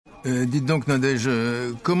Dites donc, Nadège,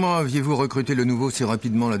 comment aviez-vous recruté le nouveau si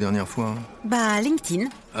rapidement la dernière fois? LinkedIn.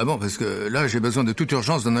 Ah bon, parce que là, j'ai besoin de toute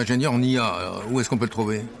urgence d'un ingénieur en IA. Alors, où est-ce qu'on peut le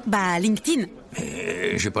trouver? LinkedIn.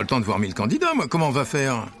 Mais j'ai pas le temps de voir 1000 candidats, moi. Comment on va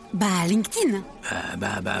faire? LinkedIn.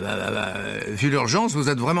 Vu l'urgence, vous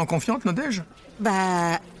êtes vraiment confiante, Nadège?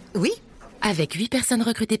 Oui. Avec 8 personnes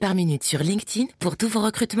recrutées par minute sur LinkedIn pour tous vos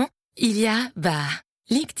recrutements, il y a,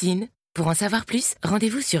 LinkedIn. Pour en savoir plus,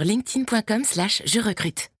 rendez-vous sur linkedin.com/je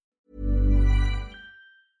recrute.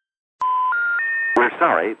 We're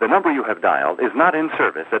sorry, the number you have dialed is not in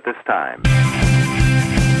service at this time.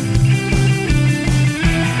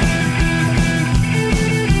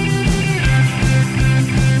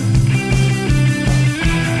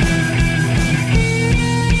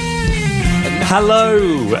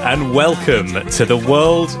 Hello and welcome to the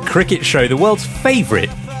World Cricket Show, the world's favourite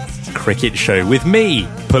cricket show, with me,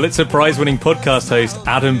 Pulitzer Prize-winning podcast host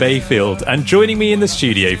Adam Bayfield, and joining me in the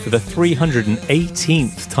studio for the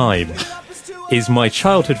 318th time is my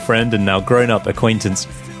childhood friend and now grown-up acquaintance,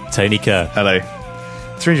 Tony Kerr. Hello.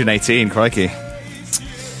 318, crikey.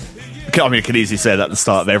 I mean, I could easily say that at the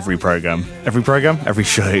start of every programme. Every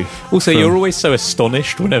show. Also, you're always so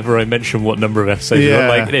astonished whenever I mention what number of episodes we're on.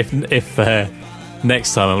 Like, if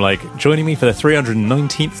next time I'm like, joining me for the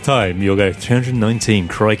 319th time, you'll go, 319,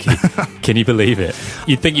 crikey. Can you believe it?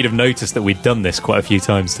 You'd think you'd have noticed that we'd done this quite a few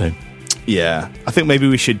times, Tone. Yeah. I think maybe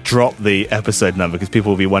we should drop the episode number because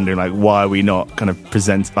people will be wondering, like, why are we not kind of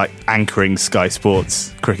anchoring Sky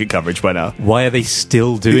Sports cricket coverage by now? Why are they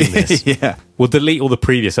still doing this? Yeah. We'll delete all the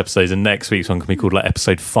previous episodes and next week's one can be called like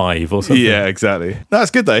episode 5 or something. Yeah, exactly. No,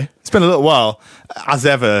 that's good though. It's been a little while. As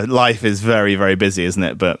ever, life is very, very busy, isn't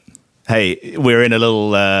it? But hey, we're in a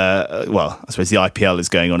little, I suppose the IPL is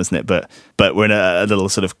going on, isn't it? But we're in a little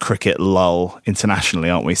sort of cricket lull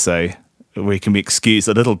internationally, aren't we? So we can be excused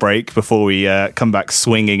a little break before we come back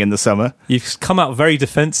swinging in the summer. You've come out very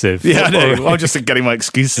defensive. Yeah, I know. I'm just getting my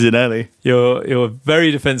excuses in early. You're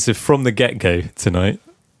very defensive from the get-go tonight.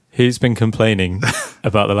 Who's been complaining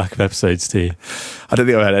about the lack of episodes to you? I don't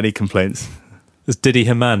think I've had any complaints. Has Diddy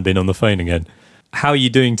Haman been on the phone again? How are you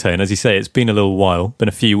doing, Tone? As you say, it's been a little while. Been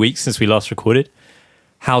a few weeks since we last recorded.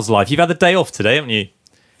 How's life? You've had the day off today, haven't you?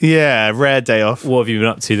 Yeah, rare day off. What have you been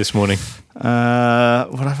up to this morning? What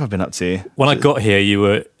have I been up to? When I got here, you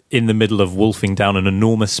were in the middle of wolfing down an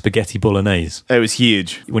enormous spaghetti bolognese. It was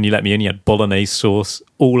huge. When you let me in, you had bolognese sauce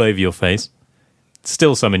all over your face.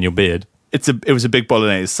 Still some in your beard. It was a big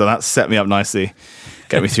bolognese, so that set me up nicely.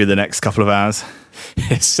 Get me through the next couple of hours.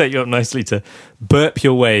 It set you up nicely to burp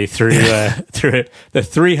your way through the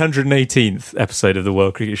 318th episode of the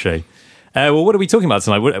World Cricket Show. Well, what are we talking about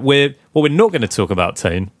tonight? What we're not going to talk about,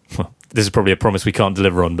 Tone. Well, this is probably a promise we can't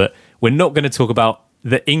deliver on, but we're not going to talk about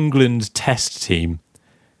the England Test team.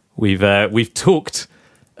 We've talked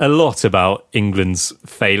a lot about England's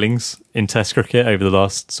failings in Test cricket over the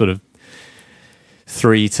last sort of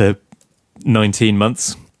 3 to 19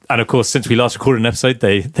 months. And of course, since we last recorded an episode,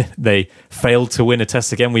 they failed to win a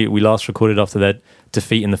test again. We last recorded after their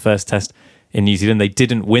defeat in the first test in New Zealand. They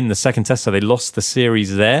didn't win the second test, so they lost the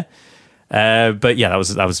series there. But yeah,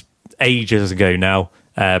 that was ages ago now.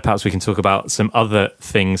 Perhaps we can talk about some other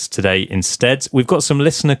things today instead. We've got some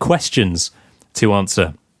listener questions to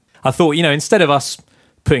answer. I thought, instead of us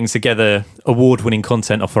putting together award-winning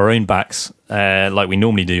content off our own backs, like we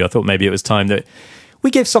normally do, I thought maybe it was time that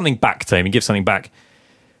we give something back, Tony. Give something back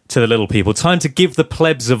to the little people. Time to give the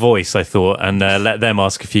plebs a voice, I thought, and let them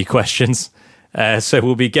ask a few questions. So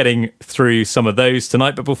we'll be getting through some of those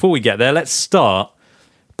tonight. But before we get there, let's start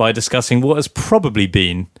by discussing what has probably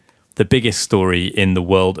been the biggest story in the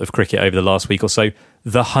world of cricket over the last week or so,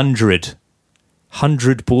 the 100-ball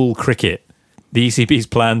cricket. The ECB's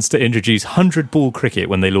plans to introduce 100-ball cricket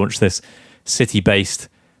when they launch this city-based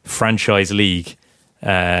franchise league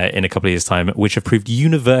in a couple of years' time, which have proved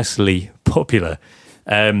universally popular.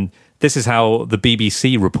 This is how the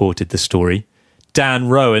BBC reported the story. Dan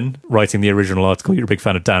Rowan, writing the original article. You're a big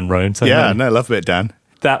fan of Dan Rowan. So yeah, no, love it, Dan.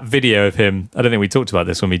 That video of him, I don't think we talked about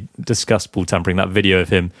this when we discussed ball tampering, that video of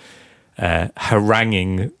him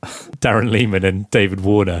haranguing Darren Lehmann and David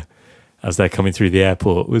Warner as they're coming through the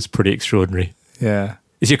airport was pretty extraordinary. Yeah.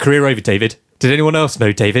 Is your career over, David? Did anyone else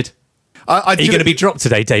know, David? Are you going to be dropped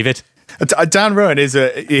today, David? Dan Rowan he's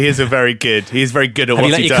very good at what he does. Have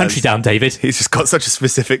you let your country down, David? He's just got such a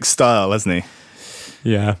specific style, hasn't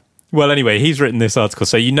he? Yeah. Well, anyway, he's written this article,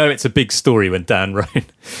 so it's a big story when Dan Rowan.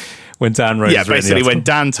 Yeah, basically when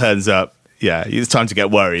Dan turns up, yeah, it's time to get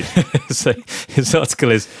worried. So his article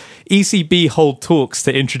is: ECB hold talks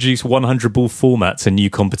to introduce 100-ball format to new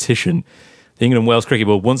competition. The England Wales Cricket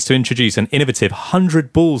Board wants to introduce an innovative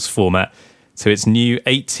 100 balls format to its new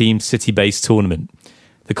 8-team city-based tournament.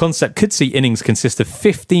 The concept could see innings consist of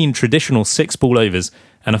 15 traditional 6-ball overs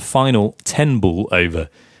and a final 10-ball over.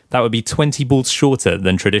 That would be 20 balls shorter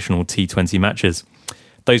than traditional T20 matches.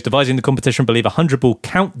 Those devising the competition believe a 100-ball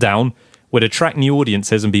countdown would attract new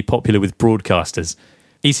audiences and be popular with broadcasters.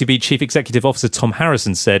 ECB Chief Executive Officer Tom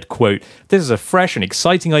Harrison said, quote, "This is a fresh and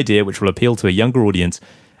exciting idea which will appeal to a younger audience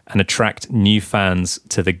and attract new fans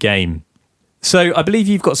to the game." So I believe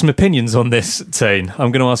you've got some opinions on this, Tone.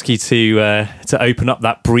 I'm going to ask you to open up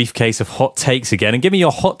that briefcase of hot takes again and give me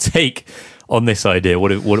your hot take on this idea.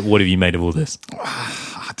 What have you made of all this?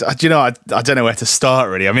 Do you know, I don't know where to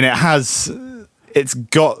start, really. I mean, it's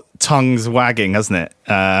got tongues wagging, hasn't it?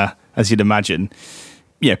 As you'd imagine.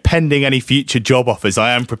 You know, pending any future job offers,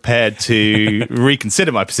 I am prepared to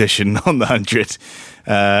reconsider my position on the 100.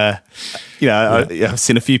 I've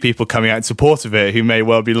seen a few people coming out in support of it who may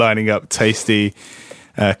well be lining up tasty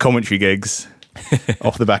commentary gigs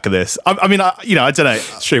off the back of this. I don't know.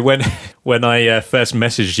 It's true. When I first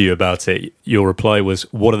messaged you about it, your reply was,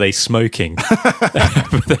 "What are they smoking?"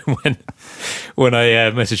 But then when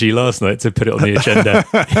I messaged you last night to put it on the agenda,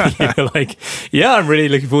 you were like, "Yeah, I'm really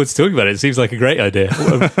looking forward to talking about it. It seems like a great idea."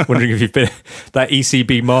 I'm wondering if you've been that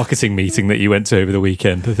ECB marketing meeting that you went to over the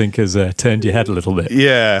weekend. I think has turned your head a little bit.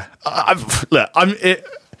 Yeah, I think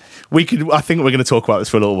we're going to talk about this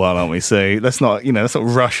for a little while, aren't we? So let's not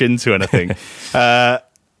rush into anything. I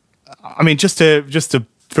mean, just to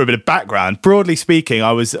for a bit of background, broadly speaking,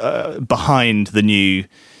 I was behind the new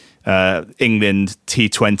England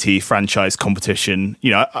T20 franchise competition.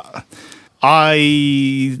 You know,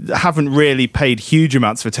 I haven't really paid huge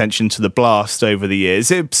amounts of attention to the Blast over the years,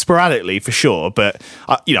 sporadically for sure, but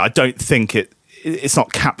I don't think it's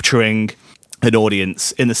not capturing an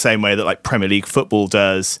audience in the same way that like Premier League football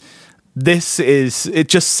does. It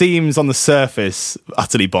just seems on the surface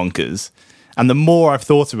utterly bonkers. And the more I've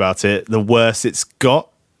thought about it, the worse it's got.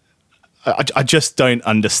 I just don't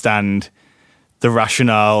understand the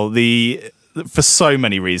rationale, for so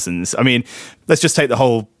many reasons. I mean, let's just take the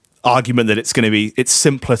whole argument that it's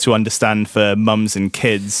simpler to understand for mums and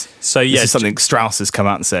kids. So yeah, this is something Strauss has come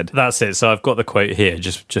out and said. That's it. So I've got the quote here,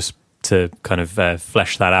 just to kind of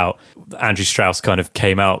flesh that out. Andrew Strauss kind of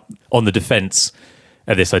came out on the defence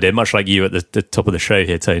of this idea, much like you at the top of the show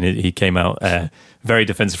here, Tony. He came out very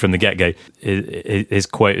defensive from the get-go. His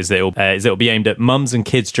quote is that it'll be aimed at mums and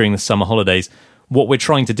kids during the summer holidays. What we're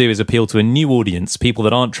trying to do is appeal to a new audience, people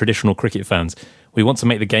that aren't traditional cricket fans. We want to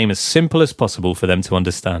make the game as simple as possible for them to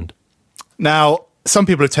understand. Now, some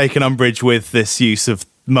people have taken umbrage with this use of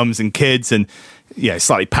mums and kids and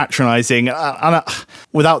slightly patronising, and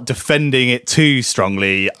without defending it too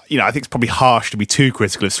strongly, I think it's probably harsh to be too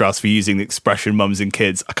critical of Strauss for using the expression mums and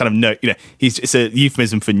kids. I kind of know, it's a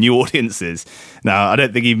euphemism for new audiences. Now, I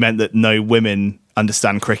don't think he meant that no women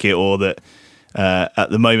understand cricket or that at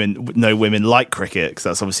the moment no women like cricket, because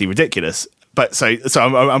that's obviously ridiculous. But so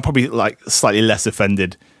I'm probably like slightly less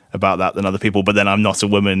offended about that than other people, but then I'm not a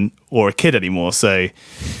woman or a kid anymore, so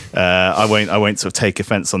I won't sort of take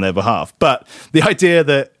offence on their behalf. But the idea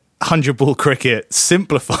that 100-ball cricket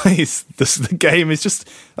simplifies the game is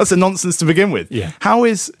that's a nonsense to begin with. Yeah. How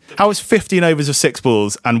is 15 overs of 6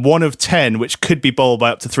 balls and 1 of 10, which could be bowled by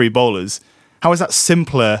up to 3 bowlers, how is that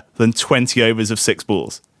simpler than 20 overs of 6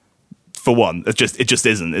 balls? For one, it just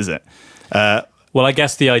isn't, is it? Well, I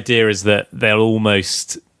guess the idea is that they'll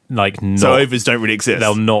almost so overs don't really exist.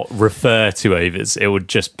 They'll not refer to overs. It would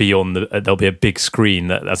just be there'll be a big screen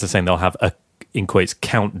that, as I was saying, they'll have a, in quotes,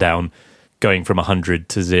 countdown going from 100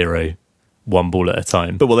 to 0, 1 ball at a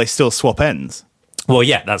time. But will they still swap ends? Well,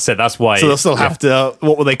 yeah, that's it. That's why. So they'll still have to.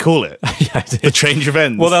 What will they call it? The change of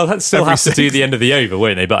ends. Well, they'll still have to do the end of the over,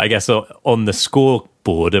 won't they? But I guess on the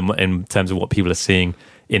scoreboard, and in terms of what people are seeing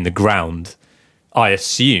in the ground, I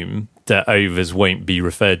assume that overs won't be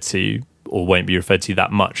referred to, or won't be referred to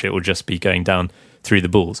that much. It will just be going down through the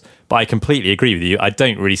balls. But I completely agree with you. I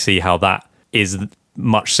don't really see how that is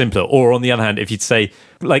much simpler. Or on the other hand, if you'd say,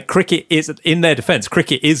 cricket is, in their defence,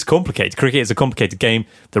 cricket is complicated. Cricket is a complicated game.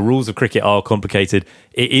 The rules of cricket are complicated.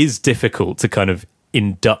 It is difficult to kind of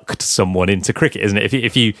induct someone into cricket, isn't it?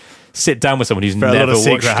 If you sit down with someone who's never watched it. A lot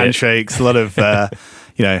of secret handshakes, a lot of,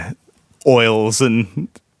 oils and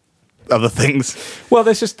other things. Well,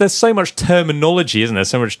 there's so much terminology, isn't there?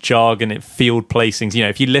 So much jargon, field placings.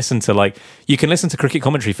 If you listen to you can listen to cricket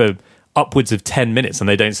commentary for upwards of 10 minutes and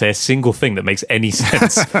they don't say a single thing that makes any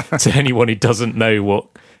sense to anyone who doesn't know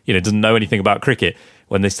doesn't know anything about cricket.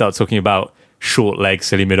 When they start talking about short leg,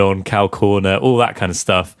 silly mid-on, cow corner, all that kind of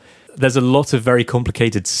stuff. There's a lot of very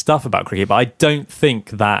complicated stuff about cricket, but I don't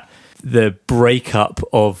think that the breakup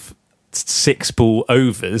of 6-ball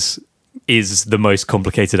overs is the most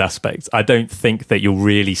complicated aspect. I don't think that you're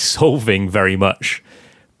really solving very much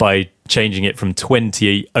by changing it from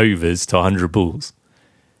 20 overs to 100 balls.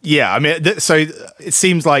 Yeah, I mean, so it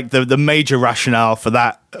seems like the major rationale for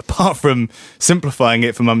that, apart from simplifying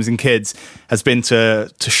it for mums and kids, has been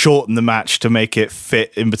to shorten the match to make it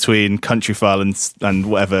fit in between Countryfile and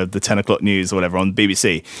whatever, the 10 o'clock news or whatever on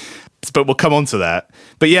BBC. But we'll come on to that.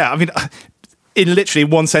 But yeah, I mean, in literally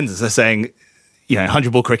one sentence, they're saying,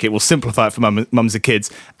 100 ball cricket will simplify it for mums and kids,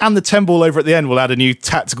 and the 10 ball over at the end will add a new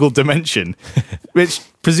tactical dimension, which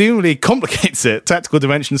presumably complicates it. Tactical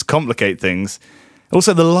dimensions complicate things.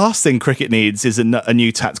 Also, the last thing cricket needs is a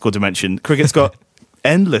new tactical dimension. Cricket's got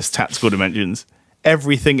endless tactical dimensions.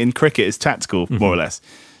 Everything in cricket is tactical, more or less.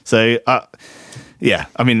 So, yeah,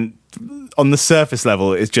 I mean, on the surface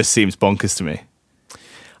level, it just seems bonkers to me.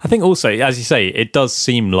 I think also, as you say, it does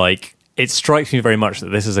seem like, it strikes me very much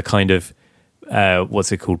that this is a kind of,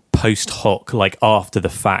 what's it called, post hoc, like after the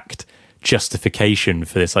fact justification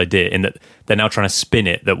for this idea, in that they're now trying to spin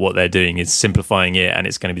it that what they're doing is simplifying it and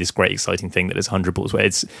it's going to be this great exciting thing that is 100 balls, where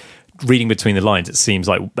it's reading between the lines, it seems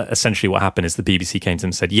like essentially what happened is the BBC came to them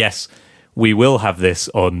and said, yes, we will have this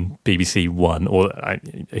on BBC One, or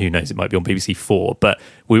who knows, it might be on BBC Four, but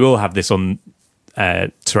we will have this on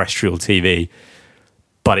terrestrial TV,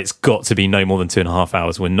 but it's got to be no more than 2.5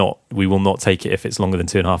 hours. We will not take it if it's longer than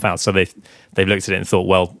 2.5 hours. So they've looked at it and thought,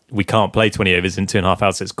 well, we can't play 20 overs in 2.5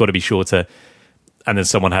 hours, so it's got to be shorter. And then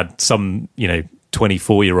someone had some,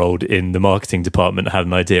 24-year-old in the marketing department had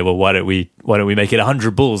an idea. Well, why don't we make it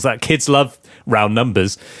 100 balls? That kids love round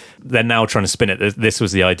numbers. They're now trying to spin it. This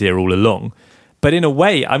was the idea all along. But in a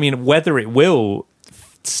way, I mean, whether it will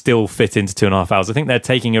still fit into 2.5 hours, I think they're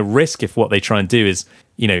taking a risk if what they try and do is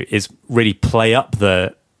really play up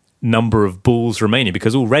the number of balls remaining,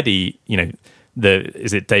 because already,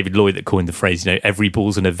 is it David Lloyd that coined the phrase, every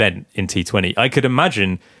ball's an event in T20. I could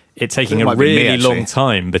imagine it taking a really long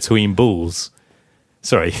time between balls.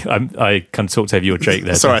 Sorry, I kind of talked over your joke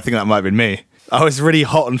there. Sorry, I think that might have been me. I was really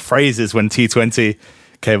hot on phrases when T20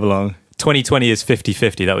 came along. 2020 is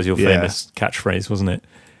 50-50. That was your famous catchphrase, wasn't it?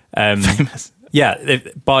 Famous. Yeah,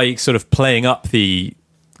 by sort of playing up the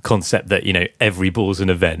concept that, every ball's an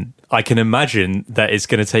event, I can imagine that there's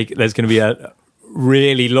going to be a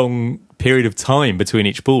really long period of time between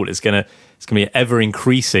each ball. It's going to be ever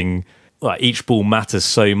increasing. Like, each ball matters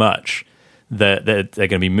so much that they're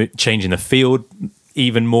going to be changing the field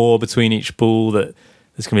even more between each ball, that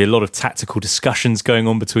there's going to be a lot of tactical discussions going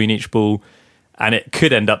on between each ball, and it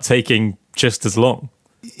could end up taking just as long.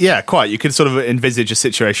 Yeah, quite. You could sort of envisage a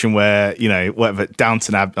situation where, whatever,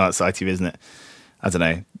 Downton Abbey, it's ITV, isn't it? I don't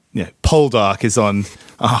know. Poldark is on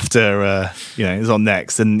after, is on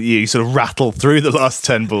next, and you sort of rattle through the last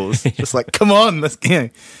 10 balls. Just like, come on, let's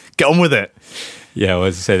get on with it. Yeah, well,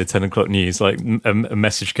 as you say, the 10 o'clock news, like a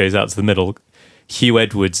message goes out to the middle. Hugh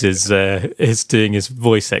Edwards is doing his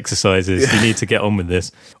voice exercises. You need to get on with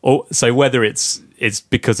this. So whether it's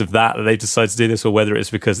because of that they've decided to do this, or whether it's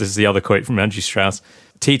because, this is the other quote from Andrew Strauss,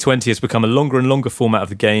 T20 has become a longer and longer format of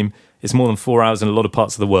the game. It's more than 4 hours in a lot of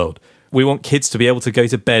parts of the world. We want kids to be able to go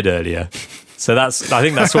to bed earlier. So I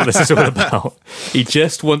think that's what this is all about. He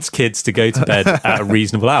just wants kids to go to bed at a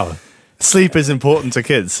reasonable hour. Sleep is important to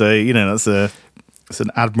kids, so that's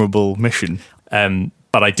an admirable mission.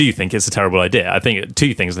 But I do think it's a terrible idea. I think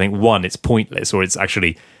two things. I think one, it's pointless, or it's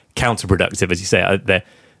actually counterproductive, as you say.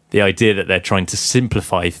 The idea that they're trying to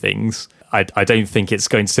simplify things, I don't think it's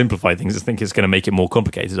going to simplify things. I think it's going to make it more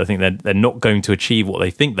complicated. I think they're not going to achieve what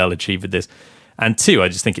they think they'll achieve with this. And two, I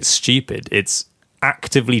just think it's stupid. It's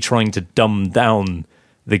actively trying to dumb down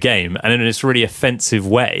the game, and in this really offensive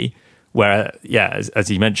way, where, as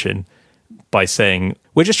you mentioned, by saying,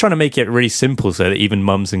 we're just trying to make it really simple so that even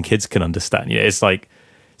mums and kids can understand. It's like,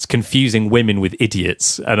 it's confusing women with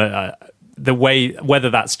idiots. And the way, whether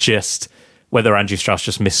Andrew Strauss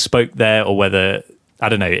just misspoke there, or whether, I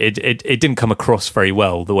don't know, it didn't come across very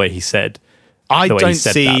well the way he said. I don't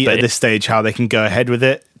see at this stage how they can go ahead with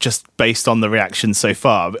it, just based on the reaction so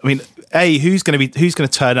far. I mean, who's going to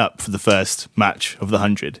turn up for the first match of the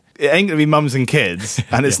 100? It ain't going to be mums and kids,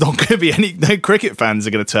 and it's not going to be no cricket fans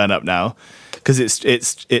are going to turn up now, because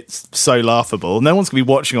it's so laughable. No one's going to be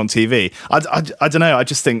watching on TV. I don't know. I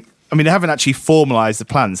just think, I mean, they haven't actually formalised the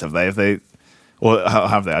plans, have they? Or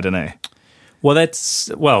have they? I don't know. Well,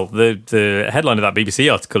 the headline of that BBC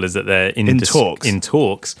article is that they're in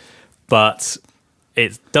talks, but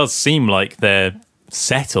it does seem like they're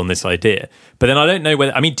set on this idea. But then I don't know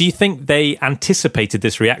whether, I mean, do you think they anticipated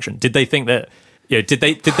this reaction? Did they think that, did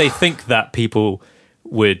they think that people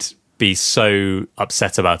would be so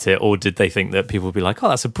upset about it, or did they think that people would be like, "Oh,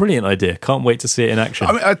 that's a brilliant idea! Can't wait to see it in action"?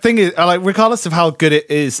 I mean, I think like regardless of how good it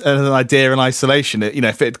is as an idea in isolation,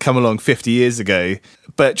 if it had come along 50 years ago,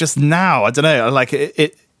 but just now, I don't know. Like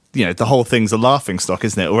it the whole thing's a laughing stock,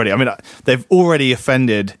 isn't it? Already, I mean, they've already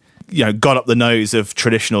offended, got up the nose of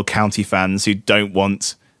traditional county fans who don't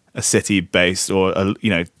want a city-based or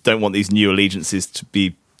don't want these new allegiances to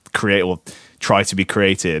be created or try to be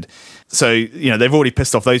created. So, they've already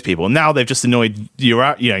pissed off those people. Now they've just annoyed your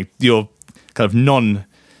kind of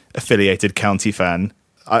non-affiliated county fan.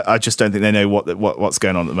 I just don't think they know what's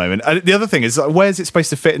going on at the moment. The other thing is, where's it supposed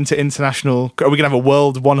to fit into international? Are we going to have a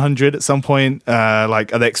World 100 at some point? Are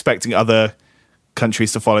they expecting other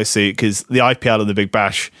countries to follow suit? Because the IPL and the Big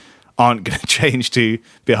Bash aren't going to change to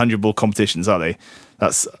be 100-ball competitions, are they?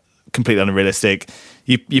 That's completely unrealistic.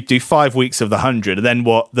 You do 5 weeks of the 100, and then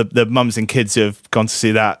what? The mums and kids who have gone to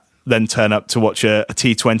see that then turn up to watch a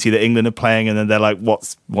T20 that England are playing, and then they're like,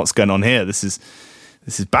 "What's going on here? This is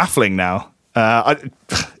baffling now." I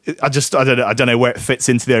don't know where it fits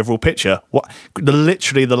into the overall picture.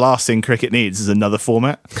 Literally the last thing cricket needs is another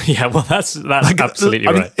format. Yeah, well, that's absolutely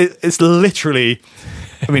right. It's literally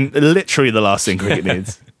the last thing cricket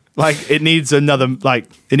needs. It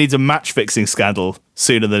needs a match fixing scandal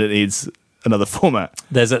sooner than it needs another format.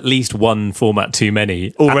 There's at least one format too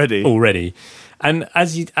many already. And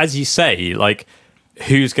as you say,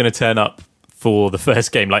 who's going to turn up for the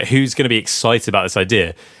first game? Who's going to be excited about this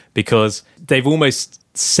idea? Because they've almost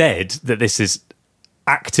said that this is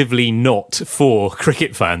actively not for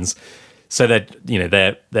cricket fans. So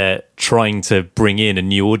they're trying to bring in a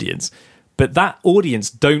new audience. But that audience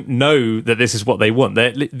don't know that this is what they want.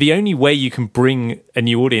 The only way you can bring a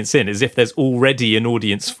new audience in is if there's already an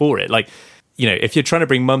audience for it. If you're trying to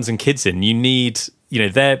bring mums and kids in, you need,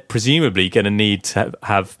 they're presumably going to need to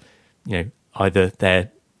have, either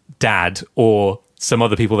their dad or some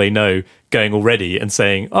other people they know going already and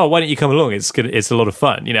saying, "Oh, why don't you come along? It's a lot of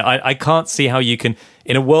fun." I can't see how you can,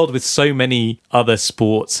 in a world with so many other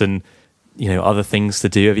sports and other things to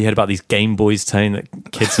do. Have you heard about these Game Boys, Tone, that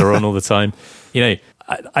kids are on all the time?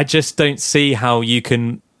 I just don't see how you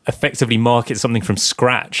can effectively market something from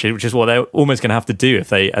scratch, which is what they're almost going to have to do if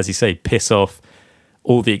they, as you say, piss off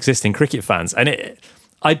all the existing cricket fans. And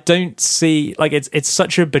I don't see, it's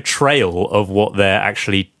such a betrayal of what they're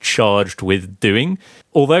actually charged with doing.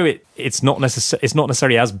 Although it's not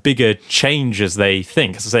necessarily as big a change as they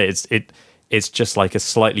think. As I say, it's just like a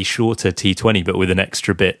slightly shorter T20, but with an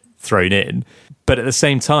extra bit thrown in. But at the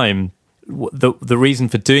same time, the reason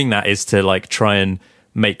for doing that is to try and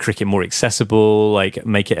make cricket more accessible,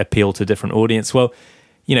 make it appeal to a different audience. Well,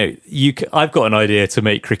 I've got an idea to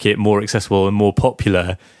make cricket more accessible and more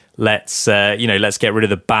popular. Let's get rid of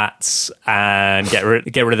the bats and get rid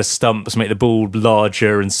of the stumps, make the ball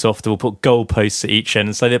larger and softer. We'll put goalposts at each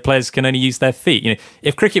end so that players can only use their feet.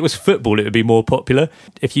 If cricket was football, it would be more popular.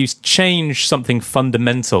 If you change something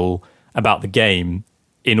fundamental about the game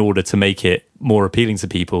in order to make it more appealing to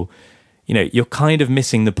people, you're kind of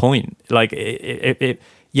missing the point.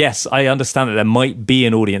 Yes, I understand that there might be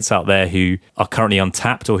an audience out there who are currently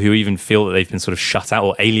untapped or who even feel that they've been sort of shut out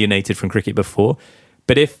or alienated from cricket before.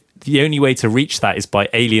 But if the only way to reach that is by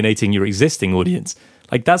alienating your existing audience,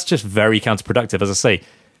 that's just very counterproductive. As I say,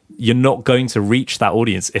 you're not going to reach that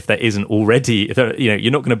audience if there isn't already,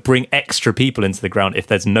 you're not going to bring extra people into the ground if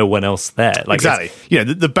there's no one else there. Exactly.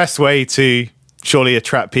 The best way to surely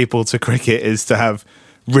attract people to cricket is to have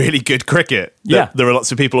really good cricket that there are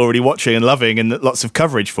lots of people already watching and loving and lots of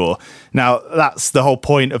coverage for. Now, that's the whole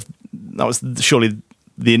point that was surely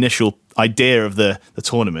the initial idea of the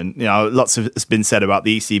tournament. Lots has been said about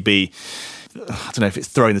the ECB. I don't know if it's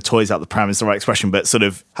throwing the toys out the pram is the right expression, but sort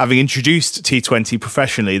of having introduced T20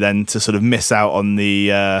 professionally, then to sort of miss out on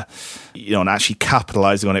the, on actually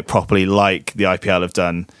capitalising on it properly, like the IPL have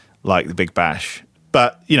done, like the Big Bash.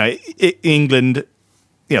 But England,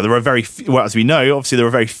 there are very few, as we know, obviously there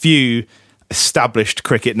are very few established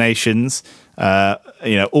cricket nations.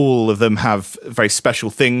 All of them have very special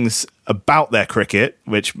things about their cricket,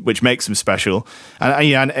 which makes them special,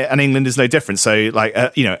 and England is no different. So, a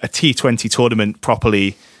T20 tournament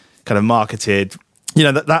properly kind of marketed,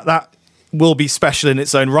 that will be special in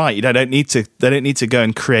its own right. They don't need to go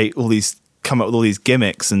and come up with all these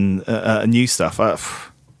gimmicks and new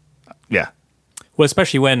stuff. Yeah. Well,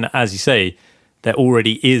 especially when, as you say, there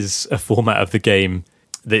already is a format of the game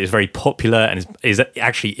that is very popular and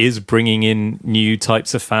is bringing in new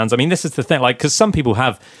types of fans. I mean, this is the thing, because some people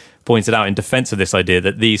have pointed out in defense of this idea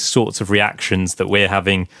that these sorts of reactions that we're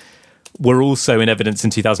having were also in evidence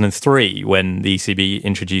in 2003 when the ECB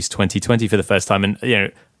introduced 2020 for the first time.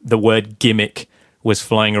 And, the word gimmick was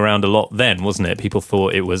flying around a lot then, wasn't it? People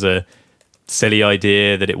thought it was a silly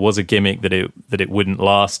idea, that it was a gimmick, that it wouldn't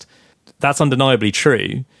last. That's undeniably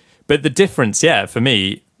true. But the difference, for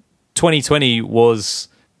me, 2020 was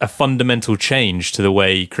a fundamental change to the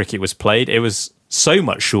way cricket was played. It was so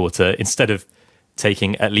much shorter. Instead of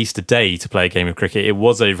taking at least a day to play a game of cricket, it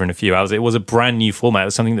was over in a few hours. It was a brand new format. It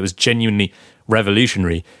was something that was genuinely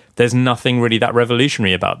revolutionary. There's nothing really that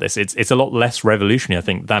revolutionary about this. It's a lot less revolutionary, I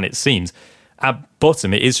think, than it seems. At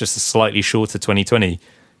bottom, it is just a slightly shorter 2020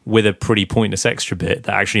 with a pretty pointless extra bit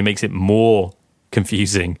that actually makes it more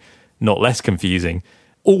confusing, not less confusing.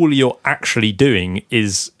 All you're actually doing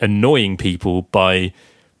is annoying people by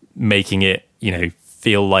making it,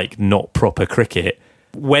 feel like not proper cricket.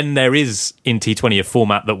 When there is in T20 a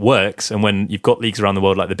format that works, and when you've got leagues around the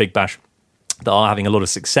world like the Big Bash that are having a lot of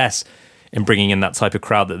success in bringing in that type of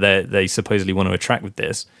crowd that they supposedly want to attract with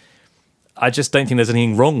this, I just don't think there's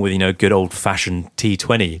anything wrong with, good old-fashioned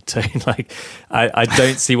T20. I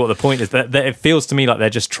don't see what the point is. That it feels to me like they're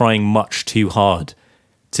just trying much too hard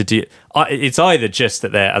to do. It's either just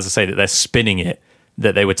that they're, as I say, that they're spinning it,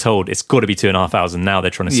 that they were told it's got to be 2.5 hours and now they're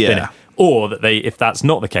trying to spin it. Or that if that's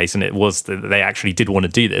not the case and it was that they actually did want to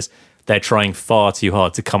do this, they're trying far too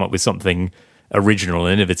hard to come up with something original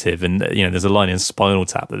and innovative. And, there's a line in Spinal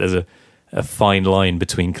Tap that there's a fine line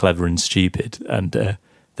between clever and stupid, and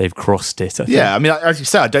they've crossed it, I think. Yeah, I mean, as you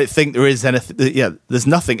say, I don't think there is anything. Yeah, there's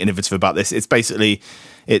nothing innovative about this. It's basically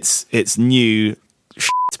it's new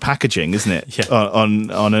packaging, isn't it? Yeah.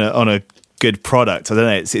 On a good product. I don't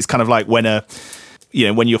know. It's kind of like when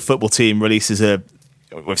when your football team releases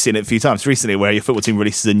we've seen it a few times recently, where your football team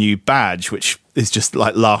releases a new badge, which is just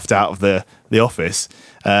like laughed out of the office,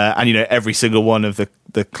 and every single one of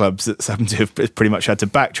the clubs that's happened to have pretty much had to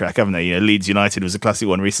backtrack, haven't they? Leeds United was a classic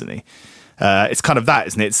one recently. It's kind of that,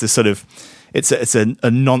 isn't it? It's the sort of it's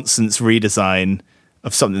a nonsense redesign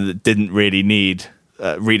of something that didn't really need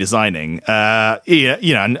redesigning.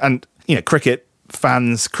 And cricket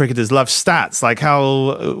fans, cricketers love stats.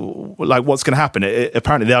 What's going to happen?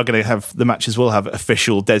 Apparently, they are going to have the matches will have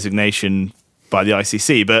official designation by the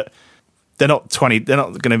ICC, but they're not going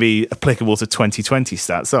to be applicable to 2020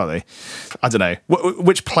 stats, are they? I don't know.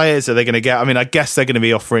 Which players are they going to get? I mean, I guess they're going to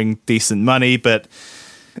be offering decent money, but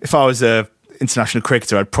if I was a international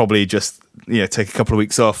cricketer, I'd probably just take a couple of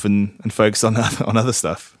weeks off and focus on other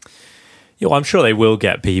stuff. I'm sure they will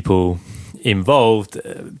get people involved,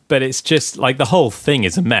 but it's just like the whole thing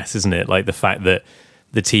is a mess, isn't it? Like the fact that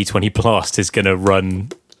the T20 Blast is going to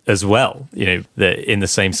run as well. That in the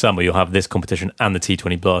same summer you'll have this competition and the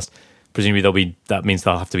T20 Blast. Presumably that means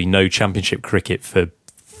there'll have to be no championship cricket for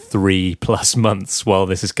 3+ months while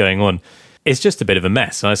this is going on. It's just a bit of a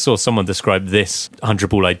mess. And I saw someone describe this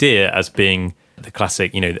 100-ball idea as being the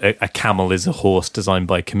classic, a camel is a horse designed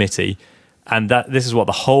by committee. And that this is what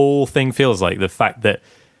the whole thing feels like. The fact that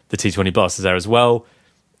the T20 Blast is there as well.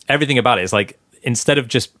 Everything about it is like, instead of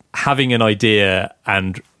just having an idea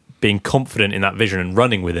and being confident in that vision and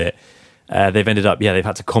running with it, they've ended up, they've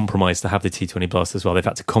had to compromise to have the T20 Blast as well. They've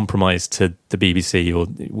had to compromise to the BBC or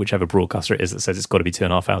whichever broadcaster it is that says it's got to be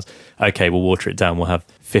 2.5 hours. Okay, we'll water it down. We'll have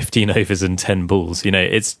 15 overs and 10 balls.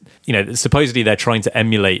 It's, supposedly they're trying to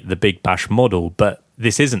emulate the Big Bash model, but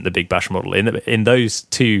this isn't the Big Bash model. In those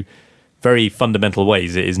two very fundamental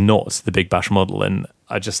ways, it is not the Big Bash model. And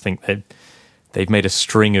I just think they've made a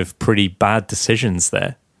string of pretty bad decisions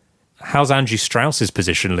there. How's Andrew Strauss's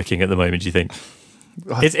position looking at the moment, do you think?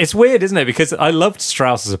 It's weird, isn't it? Because I loved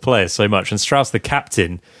Strauss as a player so much, and Strauss, the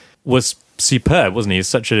captain, was superb, wasn't he? He was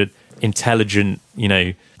such an intelligent,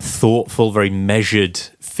 thoughtful, very measured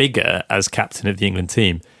figure as captain of the England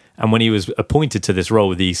team. And when he was appointed to this role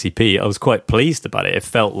with the ECP, I was quite pleased about it. It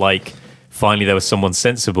felt like finally there was someone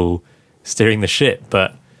sensible steering the ship.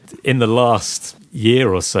 But in the last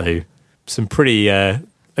year or so, some pretty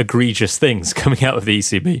egregious things coming out of the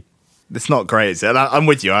ECB. It's not great. And I'm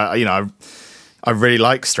with you. I really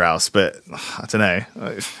like Strauss, but I don't know.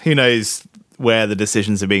 Who knows where the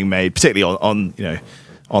decisions are being made, particularly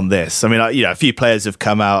on this. I mean, a few players have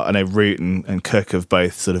come out. I know Root and Cook have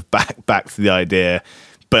both sort of backed the idea,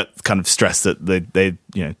 but kind of stressed that they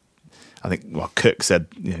I think Cook said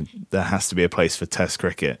there has to be a place for Test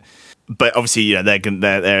cricket. But obviously,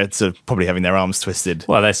 they're sort of probably having their arms twisted.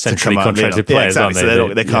 Well, they're centrally contracted players, exactly.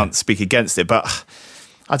 aren't they? So they can't speak against it. But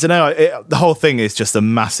I don't know. The whole thing is just a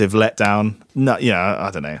massive letdown. No,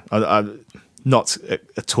 I don't know. I'm not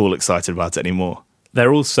at all excited about it anymore.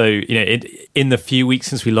 They're also, in the few weeks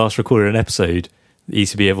since we last recorded an episode, the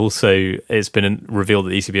ECB have also, it's been revealed that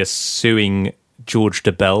the ECB are suing George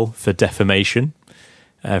Dobell for defamation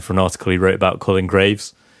for an article he wrote about Colin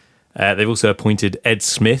Graves. They've also appointed Ed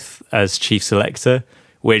Smith as chief selector,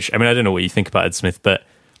 which, I mean, I don't know what you think about Ed Smith, but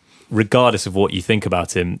regardless of what you think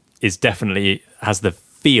about him, is definitely has the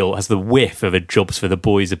whiff of a Jobs for the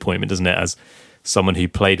Boys appointment, doesn't it? As someone who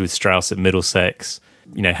played with Strauss at Middlesex,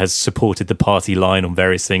 has supported the party line on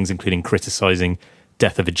various things, including criticising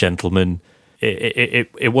Death of a Gentleman.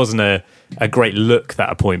 It wasn't a great look,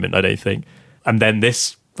 that appointment, I don't think. And then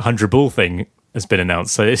this 100 ball thing has been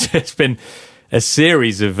announced. So it's been a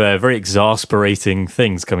series of very exasperating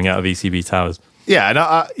things coming out of ECB Towers. Yeah,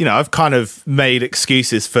 and I've kind of made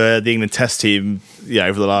excuses for the England Test team,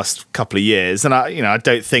 over the last couple of years, and I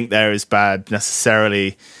don't think they're as bad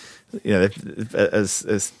necessarily,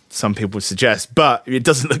 as some people would suggest. But it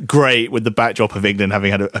doesn't look great with the backdrop of England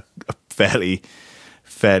having had a fairly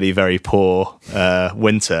very poor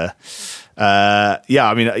winter. The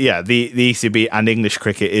ECB and English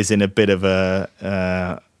cricket is in a bit of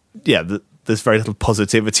there's very little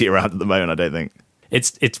positivity around at the moment, I don't think.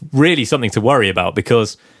 It's really something to worry about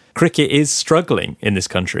because cricket is struggling in this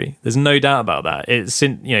country. There's no doubt about that. It's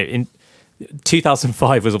in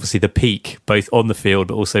 2005 was obviously the peak, both on the field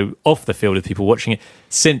but also off the field, with people watching it.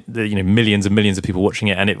 Since millions and millions of people watching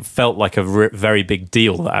it, and it felt like a very big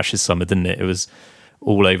deal, that Ashes summer, didn't it? It was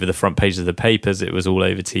all over the front pages of the papers. It was all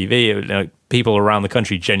over TV. People around the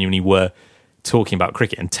country genuinely were talking about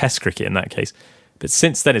cricket, and Test cricket in that case. But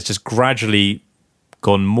since then, it's just gradually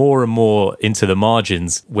gone more and more into the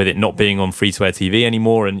margins, with it not being on free-to-air TV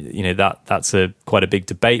anymore. And that's quite a big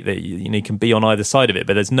debate that you can be on either side of it.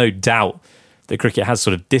 But there's no doubt that cricket has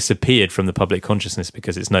sort of disappeared from the public consciousness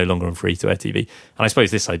because it's no longer on free-to-air TV. And I suppose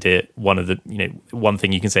this idea, one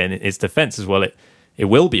thing you can say in its defence as well, it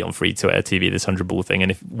will be on free-to-air TV, this 100 ball thing, and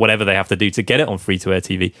if whatever they have to do to get it on free-to-air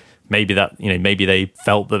TV, maybe they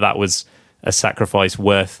felt that was a sacrifice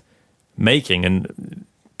worth making, and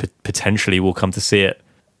potentially will come to see it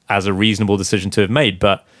as a reasonable decision to have made.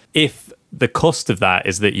 But if the cost of that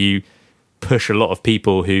is that you push a lot of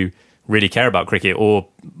people who really care about cricket, or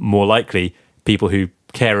more likely people who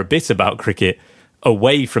care a bit about cricket,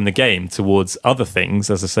 away from the game towards other things,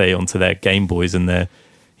 as I say, onto their Game Boys and their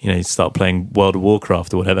start playing World of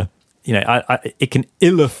Warcraft or whatever, it can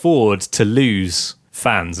ill afford to lose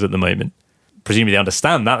fans at the moment. Presumably they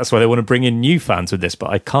understand that. That's why they want to bring in new fans with this, but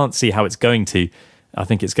I can't see how it's going to. I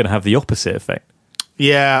think it's going to have the opposite effect.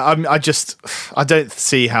 Yeah, I don't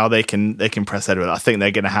see how they can press ahead with it. I think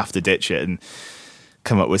they're going to have to ditch it and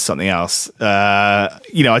come up with something else. I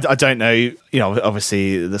don't know.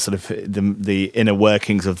 Obviously the sort of the inner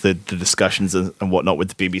workings of the discussions and whatnot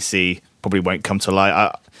with the BBC probably won't come to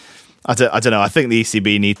light. I don't know. I think the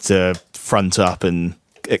ECB needs to front up and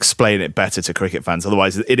explain it better to cricket fans.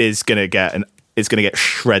 Otherwise, it's going to get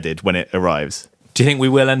shredded when it arrives. Do you think we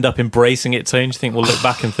will end up embracing it, Tone? Do you think we'll look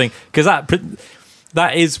back and think... Because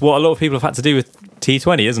that is what a lot of people have had to do with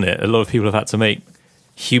T20, isn't it? A lot of people have had to make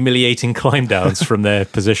humiliating climb downs from their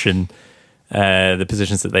position, the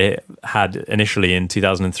positions that they had initially in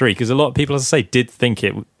 2003. Because a lot of people, as I say, did think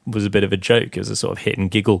it was a bit of a joke. It was a sort of hit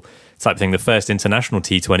and giggle type thing. The first international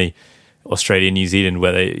T20, Australia, New Zealand,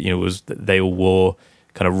 where they all wore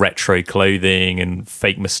kind of retro clothing and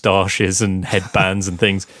fake moustaches and headbands and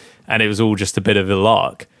things. And it was all just a bit of a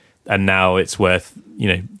lark. And now it's worth,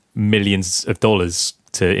 millions of dollars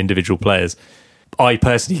to individual players. I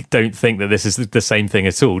personally don't think that this is the same thing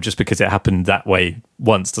at all. Just because it happened that way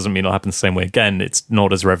once doesn't mean it'll happen the same way again. It's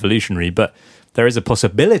not as revolutionary, but there is a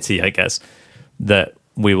possibility, I guess, that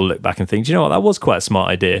we will look back and think, do you know what, that was quite a smart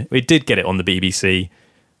idea. It did get it on the BBC.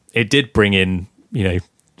 It did bring in,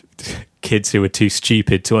 kids who were too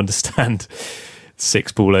stupid to understand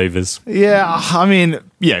 6 ball overs. Yeah, I mean,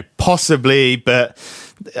 possibly, but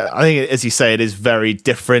I think, as you say, it is very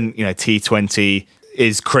different. T20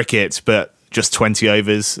 is cricket, but just 20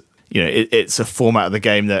 overs. It's a format of the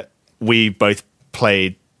game that we both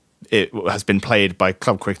played. It has been played by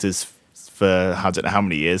club cricketers for I don't know how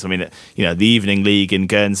many years. I mean, the Evening League in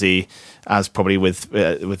Guernsey, as probably with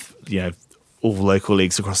all local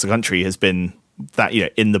leagues across the country, has been that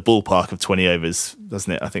in the ballpark of 20 overs,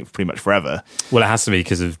 doesn't it? I think pretty much forever. Well, it has to be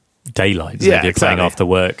because of daylight. Yeah, you're playing after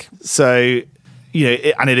work. So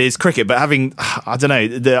and it is cricket, but having, I don't know,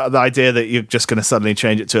 the idea that you're just going to suddenly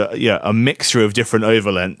change it to a mixture of different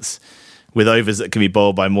over lengths with overs that can be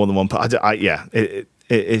bowled by more than one.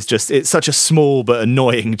 It's such a small but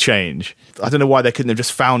annoying change. I don't know why they couldn't have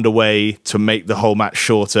just found a way to make the whole match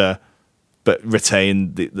shorter, but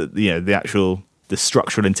retain the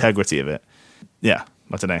structural integrity of it. Yeah,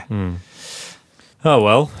 I don't know. Oh,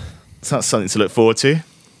 well. So that's something to look forward to.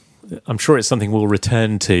 I'm sure it's something we'll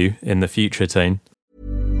return to in the future, Tane.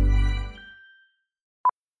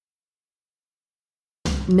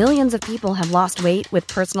 Millions of people have lost weight with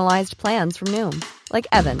personalized plans from Noom. Like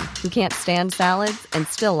Evan, who can't stand salads and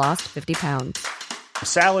still lost 50 pounds.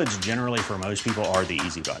 Salads generally for most people are the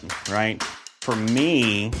easy button, right? For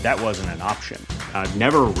me, that wasn't an option. I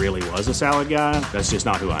never really was a salad guy. That's just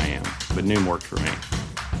not who I am. But Noom worked for me.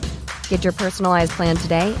 Get your personalized plan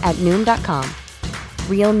today at Noom.com.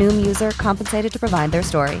 Real Noom user compensated to provide their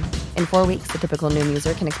story. In 4 weeks, the typical Noom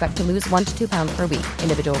user can expect to lose 1 to 2 pounds per week.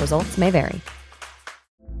 Individual results may vary.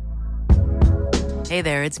 Hey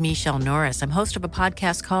there, it's Michelle Norris. I'm host of a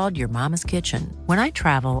podcast called Your Mama's Kitchen. When I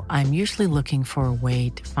travel, I'm usually looking for a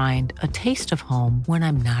way to find a taste of home when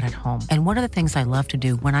I'm not at home. And one of the things I love to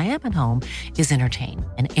do when I am at home is entertain.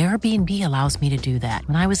 And Airbnb allows me to do that.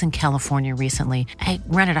 When I was in California recently, I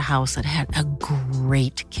rented a house that had a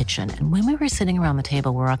great kitchen. And when we were sitting around the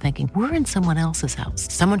table, we're all thinking, we're in someone else's house.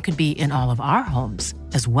 Someone could be in all of our homes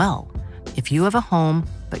as well. If you have a home,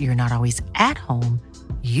 but you're not always at home,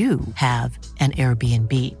 you have an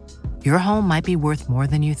Airbnb. Your home might be worth more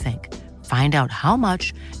than you think. Find out how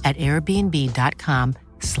much at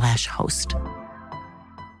airbnb.com/host. Do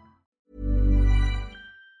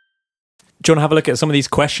you want to have a look at some of these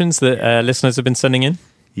questions that listeners have been sending in?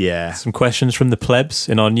 Yeah. Some questions from the plebs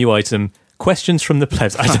in our new item, Questions from the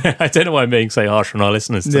Plebs. I don't know why I'm being so harsh on our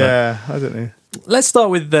listeners tonight. Yeah, I don't know. Let's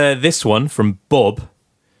start with this one from Bob.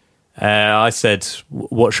 I said,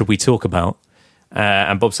 what should we talk about?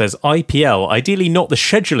 And Bob says, IPL, ideally not the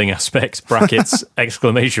scheduling aspect, brackets,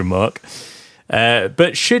 exclamation mark.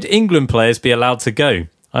 But should England players be allowed to go?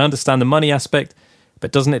 I understand the money aspect,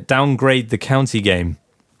 but doesn't it downgrade the county game?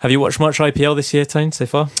 Have you watched much IPL this year, Tone, so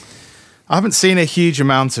far? I haven't seen a huge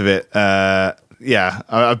amount of it.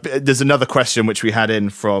 There's another question which we had in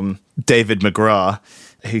from David McGrath,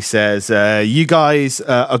 who says, you guys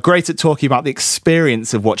are great at talking about the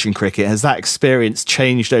experience of watching cricket. Has that experience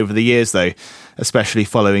changed over the years, though, especially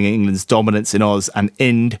following England's dominance in Oz and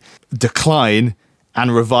Ind, decline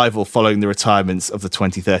and revival following the retirements of the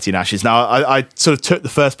 2013 Ashes? Now, I sort of took the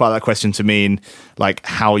first part of that question to mean like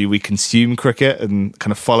how we consume cricket and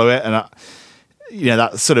kind of follow it. And,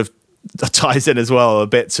 that sort of ties in as well a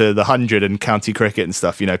bit to the 100 and county cricket and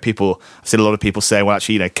stuff. I've seen a lot of people say, well,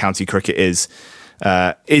 actually, county cricket is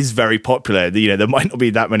very popular. There might not be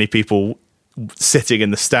that many people sitting in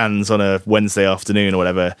the stands on a Wednesday afternoon or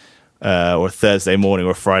whatever, or a Thursday morning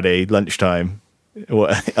or a Friday lunchtime, or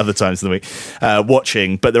other times in the week,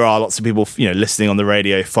 watching. But there are lots of people, listening on the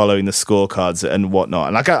radio, following the scorecards and whatnot.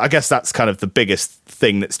 And I guess that's kind of the biggest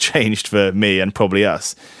thing that's changed for me and probably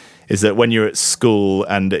us, is that when you're at school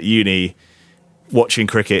and at uni, watching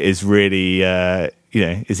cricket is really,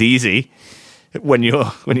 is easy. When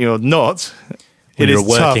you're not. When you're a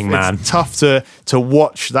working man. It's tough to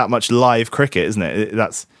watch that much live cricket, isn't it?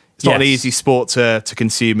 It's not an easy sport to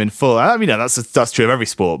consume in full. I mean, that's true of every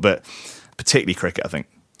sport, but particularly cricket, I think.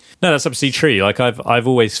 No, that's absolutely true. Like I've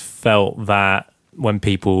always felt that when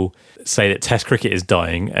people say that Test cricket is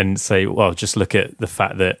dying, and say, well, just look at the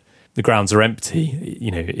fact that the grounds are empty.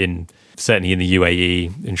 Certainly in the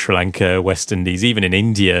UAE, in Sri Lanka, West Indies, even in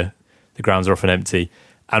India, the grounds are often empty.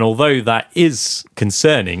 And although that is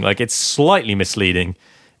concerning, like it's slightly misleading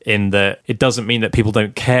in that it doesn't mean that people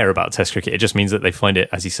don't care about Test cricket. It just means that they find it,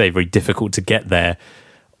 as you say, very difficult to get there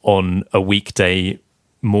on a weekday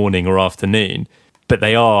morning or afternoon. But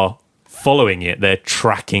they are following it. They're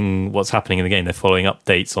tracking what's happening in the game. They're following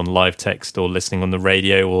updates on live text or listening on the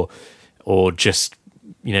radio or just,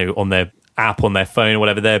 on their app on their phone or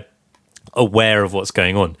whatever. They're aware of what's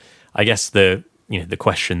going on. I guess the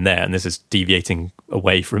question there, and this is deviating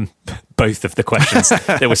away from both of the questions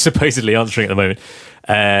that we're supposedly answering at the moment.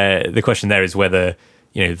 The question there is whether,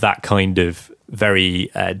 that kind of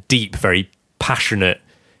very deep, very passionate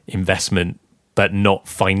investment, but not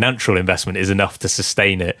financial investment, is enough to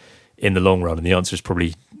sustain it in the long run. And the answer is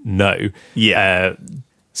probably no. Yeah.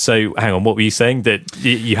 So hang on, what were you saying? That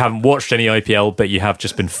you haven't watched any IPL, but you have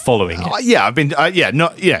just been following it? I've been,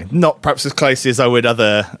 not perhaps as closely as I would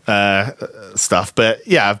other stuff, but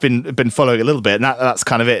I've been following a little bit, and that's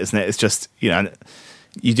kind of it, isn't it? It's just, you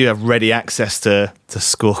do have ready access to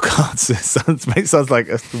scorecards. It sounds like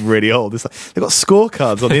really old. It's like, they've got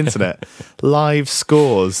scorecards on the internet, live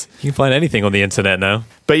scores. You can find anything on the internet now.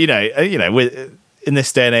 But with in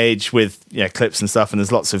this day and age, with clips and stuff, and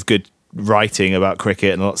there's lots of good writing about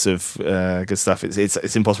cricket and lots of good stuff.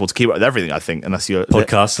 It's impossible to keep up with everyting, I think, unless you're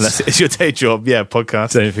podcasts. Unless it's your day job. Yeah,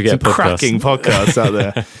 podcasts. Don't forget some podcasts. Cracking podcasts out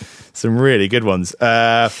there. Some really good ones.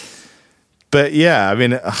 But yeah, I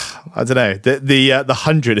mean, I don't know. The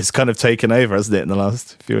 100 has kind of taken over, hasn't it, in the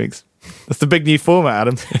last few weeks? That's the big new format,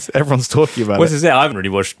 Adam. Everyone's talking about it. I haven't really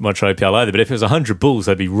watched much IPL either, but if it was 100 balls,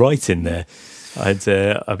 I'd be right in there.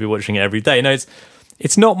 I'd be watching it every day. No,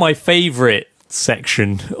 it's not my favourite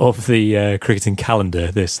section of the cricketing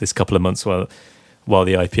calendar. This couple of months while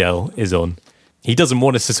the IPL is on. He doesn't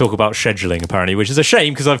want us to talk about scheduling, apparently, which is a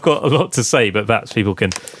shame because I've got a lot to say. But perhaps people can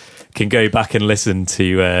go back and listen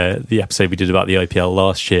to the episode we did about the IPL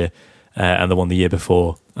last year, and the one the year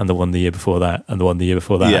before, and the one the year before that, and the one the year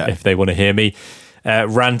before that. If they want to hear me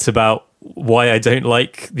rant about why I don't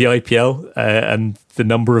like the IPL and the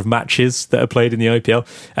number of matches that are played in the IPL.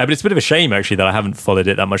 But it's a bit of a shame, actually, that I haven't followed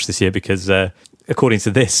it that much this year because according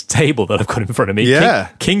to this table that I've got in front of me,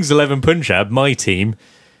 Kings 11 Punjab, my team,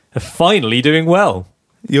 are finally doing well.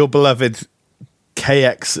 Your beloved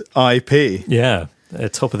KXIP. Yeah, they're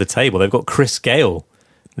top of the table. They've got Chris Gale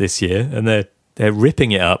this year and they're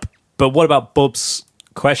ripping it up. But what about Bob's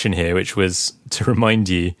question here, which was to remind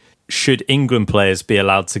you, should England players be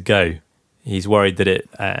allowed to go? He's worried that it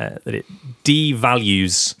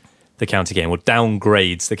devalues the county game or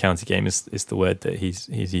downgrades the county game is the word that he's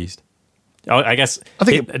used. I guess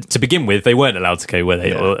to begin with, they weren't allowed to go, were they?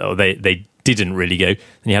 Yeah. Or they didn't really go. And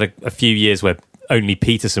you had a few years where only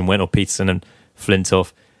Peterson went, or Peterson and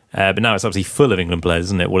Flintoff. But now it's obviously full of England players,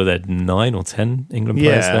 isn't it? What are there, 9 or 10 England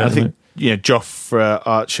players there? I think Jofra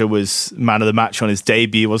Archer was man of the match on his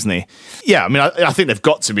debut, wasn't he? Yeah, I mean, I think they've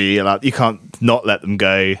got to be allowed. You can't not let them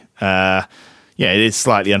go. It is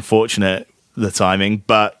slightly unfortunate, the timing,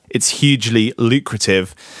 but it's hugely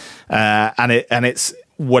lucrative. And it's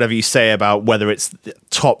whatever you say about whether it's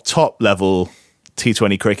top level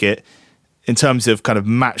T20 cricket, in terms of kind of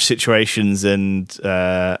match situations and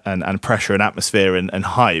pressure and atmosphere and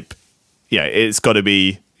hype, it's got to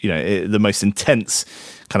be the most intense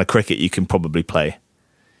kind of cricket you can probably play.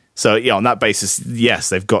 So on that basis, yes,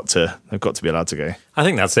 they've got to be allowed to go. I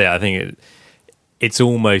think that's it. I think it's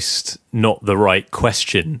almost not the right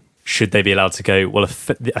question. Should they be allowed to go? Well,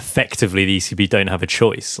 effectively, the ECB don't have a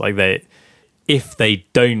choice. If they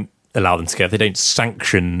don't allow them to go, if they don't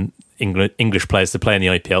sanction English players to play in the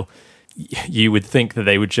IPL, you would think that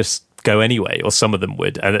they would just go anyway, or some of them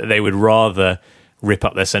would, and they would rather rip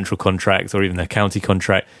up their central contract or even their county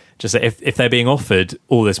contract. Just that if they're being offered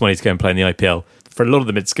all this money to go and play in the IPL, for a lot of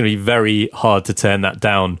them, it's going to be very hard to turn that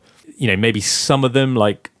down. Maybe some of them,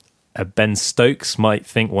 like Ben Stokes, might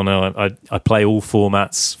think, well, no, I play all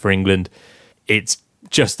formats for England. It's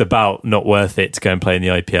just about not worth it to go and play in the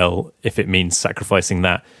IPL if it means sacrificing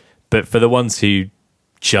that. But for the ones who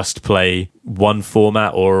just play one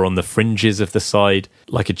format or on the fringes of the side,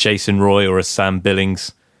 like a Jason Roy or a Sam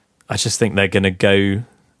Billings, I just think they're going to go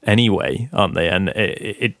anyway, aren't they? And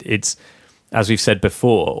it's, as we've said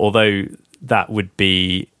before, although that would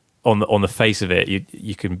be on the face of it,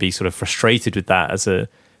 you can be sort of frustrated with that as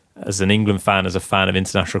an England fan, as a fan of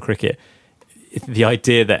international cricket. The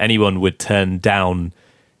idea that anyone would turn down,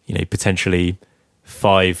 potentially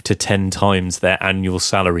 5 to 10 times their annual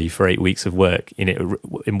salary for 8 weeks of work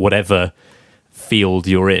in whatever field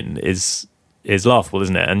you're in is laughable,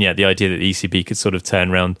 isn't it? And the idea that the ECB could sort of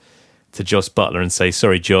turn around to Jos Buttler and say,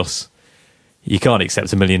 sorry, Jos, you can't accept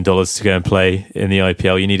 $1 million to go and play in the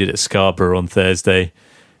IPL. You need it at Scarborough on Thursday.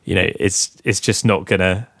 It's just not going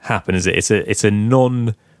to happen, is it? It's a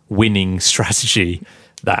non-winning strategy,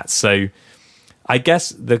 that. So I guess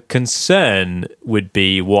the concern would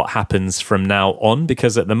be what happens from now on,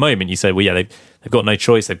 because at the moment you say, well, they've got no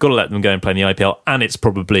choice. They've got to let them go and play in the IPL, and it's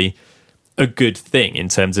probably a good thing in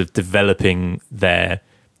terms of developing their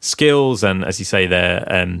skills and, as you say,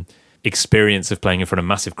 their experience of playing in front of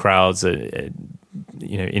massive crowds,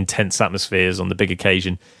 intense atmospheres on the big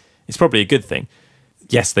occasion. It's probably a good thing.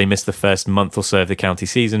 Yes, they missed the first month or so of the county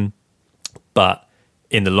season, but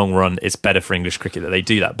in the long run, it's better for English cricket that they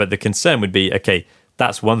do that. But the concern would be, okay,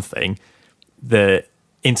 that's one thing. The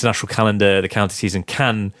international calendar, the county season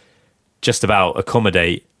can just about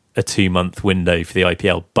accommodate a 2-month window for the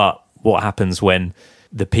IPL. But what happens when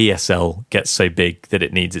the PSL gets so big that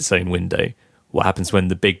it needs its own window? What happens when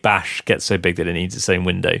the Big Bash gets so big that it needs its own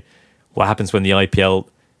window? What happens when the IPL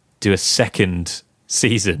do a second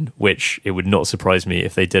season, which it would not surprise me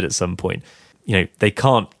if they did at some point? They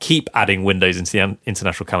can't keep adding windows into the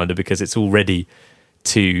international calendar because it's already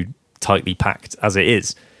too tightly packed as it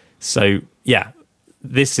is. So,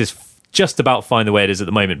 this is just about fine the way it is at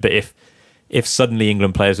the moment. But if suddenly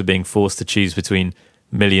England players were being forced to choose between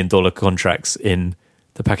 $1 million contracts in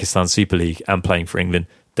the Pakistan Super League and playing for England,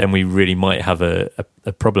 then we really might have a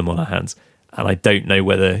problem on our hands. And I don't know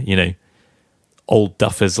whether, old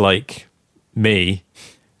duffers like me,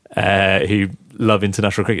 who love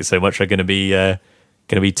international cricket so much, are going to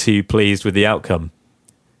be too pleased with the outcome.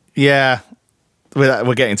 Yeah,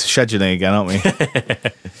 we're getting to scheduling again, aren't we?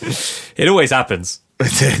 It always happens.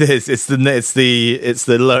 It is. It's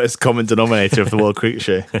the lowest common denominator of the World Cricket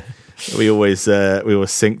Show. We always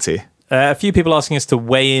sink to. A few people asking us to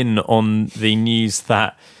weigh in on the news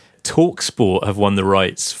that TalkSport have won the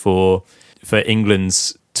rights for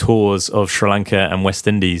England's tours of Sri Lanka and West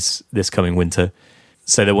Indies this coming winter.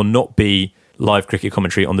 So there will not be live cricket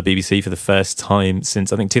commentary on the BBC for the first time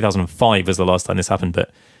since, I think, 2005 was the last time this happened.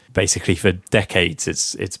 But basically for decades,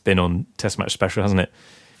 it's been on Test Match Special, hasn't it?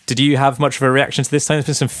 Did you have much of a reaction to this time? There's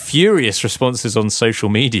been some furious responses on social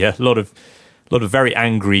media. A lot of very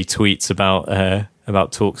angry tweets about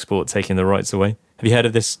TalkSport taking the rights away. Have you heard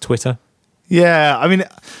of this Twitter? Yeah, I mean,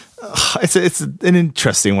 it's an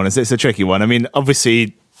interesting one. It's a tricky one. I mean,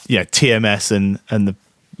 obviously, TMS and the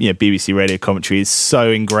BBC radio commentary is so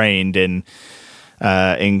ingrained in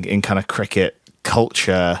kind of cricket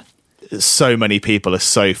culture. So many people are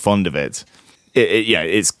so fond of it.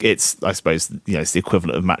 It's I suppose it's the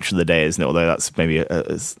equivalent of Match of the Day, isn't it? Although that's maybe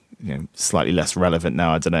slightly less relevant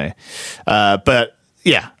now. I don't know, but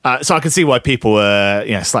yeah. So I can see why people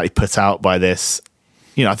were slightly put out by this.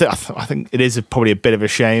 I think it is probably a bit of a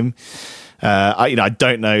shame. I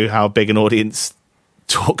don't know how big an audience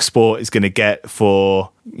TalkSport is going to get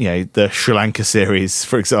for the Sri Lanka series,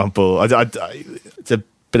 for example. It's a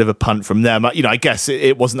bit of a punt from them. I guess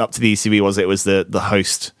it wasn't up to the ECB, was it? It was the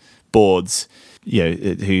host boards,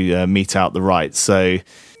 who mete out the rights. So,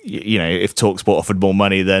 if TalkSport offered more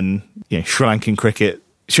money, then Sri Lankan cricket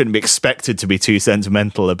shouldn't be expected to be too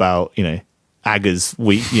sentimental about Agger's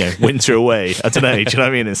winter away. I don't know. Do you know what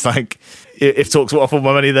I mean? It's like if TalkSport offered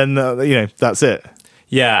more money, then that's it.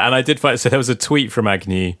 Yeah, and I did find so there was a tweet from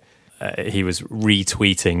Agnew. He was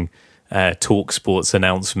retweeting TalkSport's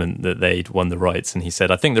announcement that they'd won the rights, and he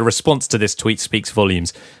said, "I think the response to this tweet speaks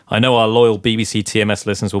volumes. I know our loyal BBC TMS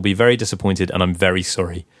listeners will be very disappointed, and I'm very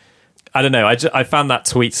sorry." I don't know. I found that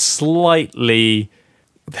tweet slightly.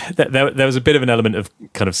 There was a bit of an element of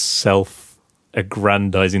kind of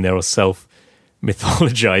self-aggrandizing there, or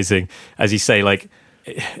self-mythologizing, as you say. Like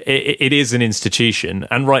it is an institution,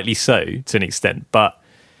 and rightly so to an extent, but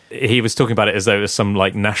he was talking about it as though it was some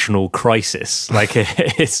like national crisis. Like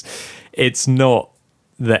it's not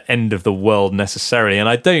the end of the world necessarily. And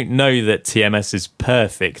I don't know that TMS is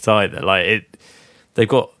perfect either. Like they've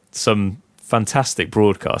got some fantastic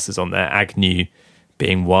broadcasters on there, Agnew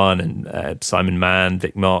being one, and Simon Mann,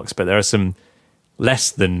 Vic Marks, but there are some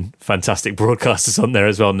less than fantastic broadcasters on there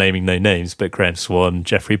as well, naming no names, but Graham Swan,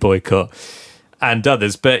 Jeffrey Boycott, and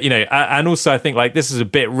others. But and also I think like this is a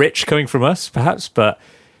bit rich coming from us perhaps, but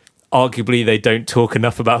arguably they don't talk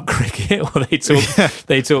enough about cricket, or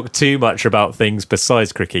they talk too much about things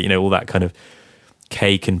besides cricket, all that kind of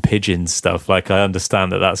cake and pigeons stuff. Like I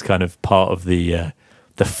understand that that's kind of part of the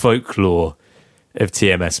folklore of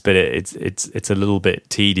TMS, but it's a little bit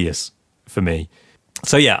tedious for me.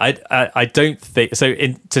 So yeah, I don't think so.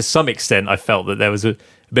 To some extent, I felt that there was a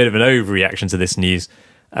bit of an overreaction to this news,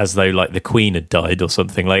 as though like the Queen had died or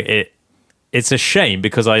something. Like it's a shame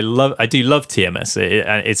because I do love TMS.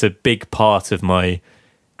 It's a big part of my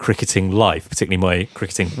cricketing life, particularly my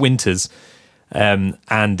cricketing winters.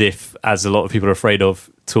 And if, as a lot of people are afraid of,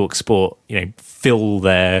 TalkSport, fill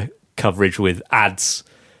their coverage with ads,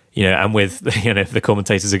 and with the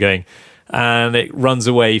commentators are going, and it runs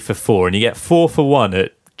away for 4, and you get 4 for 1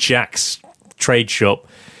 at Jack's trade shop,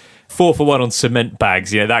 4 for 1 on cement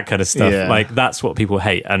bags, that kind of stuff. Yeah. Like that's what people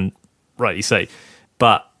hate, and rightly so.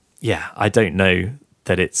 But yeah, I don't know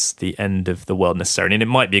that it's the end of the world necessarily, and it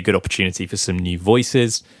might be a good opportunity for some new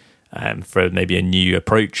voices, for maybe a new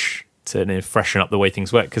approach to freshen up the way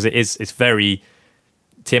things work, because it's very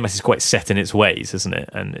TMS is quite set in its ways, isn't it?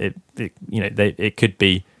 And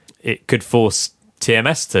it could force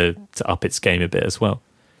TMS to up its game a bit as well.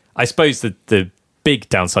 I suppose that the big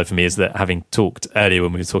downside for me is that, having talked earlier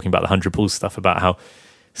when we were talking about the 100 balls stuff, about how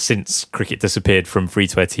since cricket disappeared from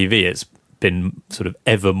free-to-air TV, it's been sort of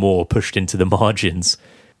ever more pushed into the margins.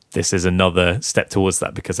 This is another step towards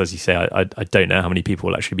that, because as you say, I don't know how many people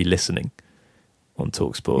will actually be listening on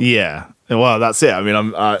TalkSport. Yeah, well, that's it. I mean,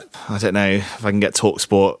 I don't know if I can get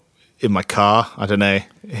TalkSport in my car. I don't know,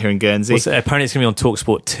 here in Guernsey. Also, apparently it's going to be on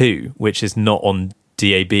TalkSport 2, which is not on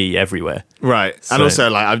DAB everywhere. Right. So, and also,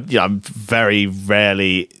 like, I'm very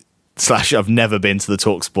rarely / I've never been to the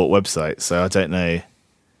TalkSport website, so I don't know.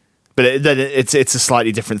 But it's a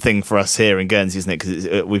slightly different thing for us here in Guernsey, isn't it?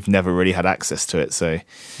 Because we've never really had access to it. So,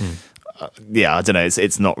 yeah, I don't know.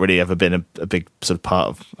 It's not really ever been a big sort of part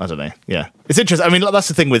of, I don't know. Yeah. It's interesting. I mean, that's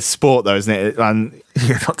the thing with sport, though, isn't it? And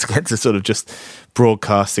not to get to sort of just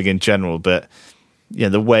broadcasting in general, but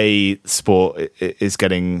the way sport is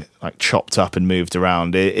getting like chopped up and moved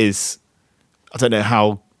around, it is, I don't know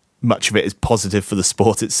how much of it is positive for the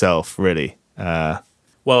sport itself, really.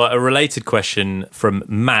 Well, a related question from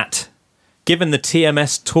Matt. Given the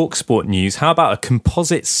TMS TalkSport news, how about a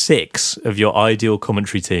composite 6 of your ideal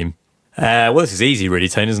commentary team? Well, this is easy, really,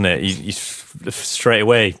 Tone, isn't it? You straight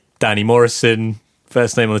away, Danny Morrison,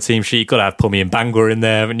 first name on the team sheet. You've got to have Pommy and Bangor in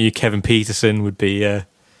there, haven't you? Kevin Peterson would be, yeah.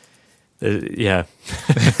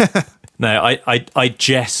 No, I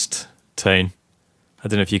jest, Tone. I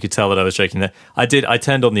don't know if you could tell that I was joking there. I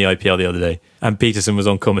turned on the IPL the other day, and Peterson was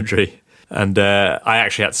on commentary, and I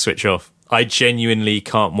actually had to switch off. I genuinely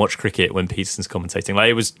can't watch cricket when Peterson's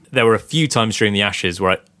commentating. There were a few times during the Ashes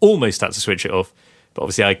where I almost had to switch it off, but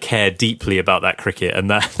obviously I care deeply about that cricket, and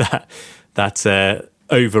that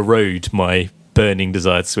overrode my burning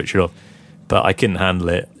desire to switch it off. But I couldn't handle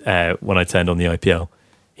it when I turned on the IPL.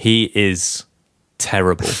 He is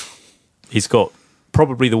terrible. He's got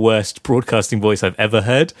probably the worst broadcasting voice I've ever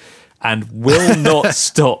heard, and will not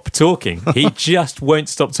stop talking. He just won't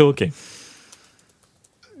stop talking.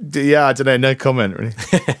 Yeah, I don't know. No comment, really.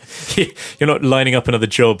 You're not lining up another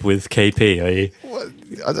job with KP, are you? Well,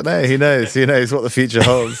 I don't know. Who knows? Who knows what the future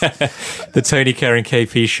holds? The Tony Kerr and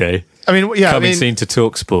KP show. I mean, yeah. Coming soon to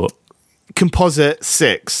TalkSport. Composite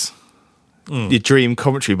 6. Your dream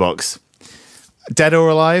commentary box. Dead or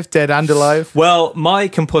alive? Dead and alive? Well, my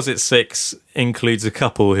composite 6 includes a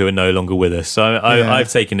couple who are no longer with us. So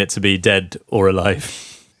I've taken it to be dead or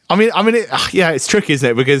alive. I mean, it's tricky, isn't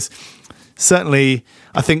it? Because certainly,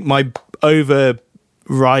 I think my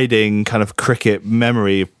overriding kind of cricket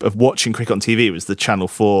memory of watching cricket on TV was the Channel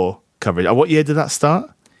 4 coverage. What year did that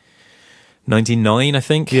start? 99, I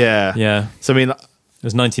think. Yeah. Yeah. So, I mean, it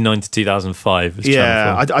was 99 to 2005.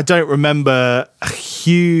 Yeah, I don't remember a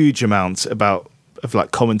huge amount of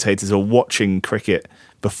commentators or watching cricket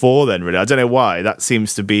before then, really. I don't know why. That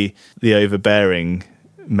seems to be the overbearing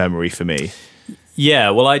memory for me. Yeah,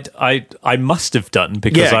 well, I must have done,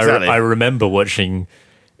 because exactly. I remember watching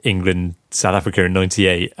England, South Africa in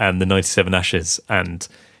 98 and the 97 Ashes and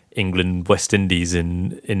England, West Indies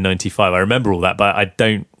in 95. I remember all that, but I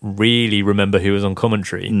don't really remember who was on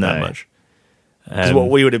commentary that much. What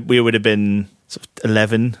we would have been sort of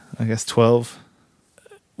 11, I guess 12.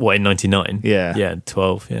 What, in 99? Yeah. Yeah,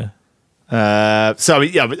 12, yeah.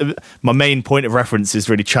 My main point of reference is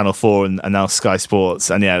really Channel 4 and now Sky Sports,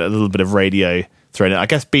 and a little bit of radio thrown in. I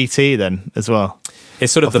guess BT then as well.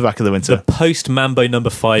 It's sort of the back of the winter. The post-Mambo number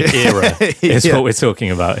 5 era is what we're talking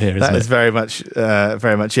about here, isn't it? That is very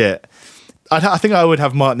much it. I think I would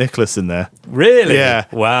have Mark Nicholas in there. Really? Yeah.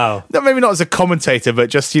 Wow. No, maybe not as a commentator, but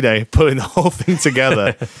just, pulling the whole thing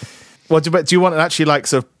together. Well, do you want actually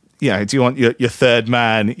do you want your third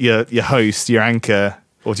man, your host, your anchor,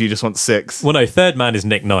 or do you just want 6? Well, no, third man is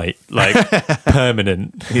Nick Knight,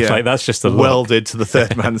 permanent. Yeah. That's just a look. Welded to the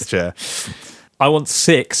third man's chair. I want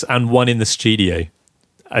 6 and 1 in the studio,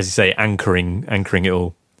 as you say, anchoring it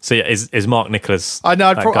all. So yeah, is Mark Nicholas? I know.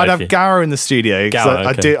 I'd have Gower in the studio. Gower,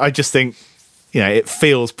 okay. I just think it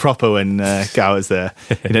feels proper when Gower's there.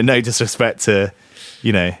 No disrespect to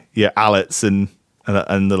your Allets and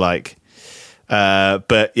the like.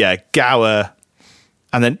 But yeah, Gower,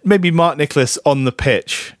 and then maybe Mark Nicholas on the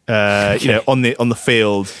pitch. On the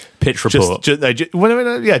field. Pitch report.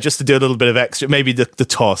 Just to do a little bit of extra, maybe the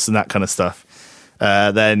toss and that kind of stuff.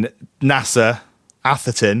 Then Nasser,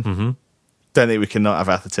 Atherton. Mm-hmm. Don't think we can not have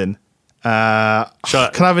Atherton. Can I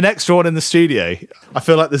have an extra one in the studio? I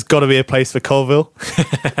feel like there's got to be a place for Colville.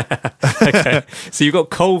 Okay, so you've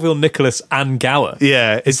got Colville, Nicholas, and Gower.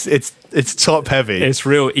 Yeah, it's top heavy. It's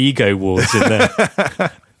real ego wars in there.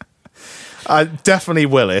 Definitely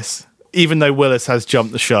Willis. Even though Willis has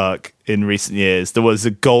jumped the shark in recent years, there was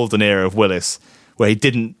a golden era of Willis where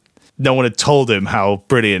no one had told him how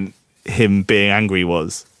brilliant him being angry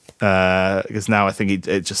was. Because now I think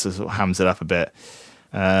it just sort of hams it up a bit.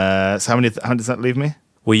 So how does that leave me?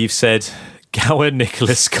 Well, you've said Gower,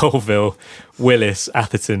 Nicholas, Colville, Willis,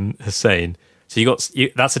 Atherton, Hussain. So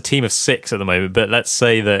that's a team of 6 at the moment. But let's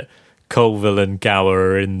say that Colville and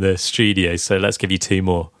Gower are in the studio. So let's give you 2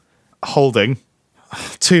 more. Holding.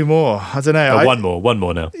 2 more. I don't know. One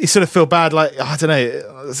more now. You sort of feel bad. I don't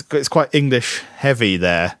know. It's quite English heavy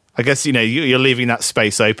there. I guess you're leaving that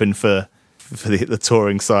space open for the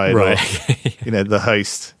touring side, right? Or, the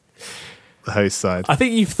host side. I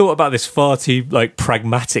think you've thought about this far too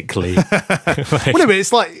pragmatically. Well,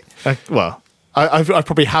 it's I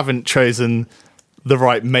probably haven't chosen the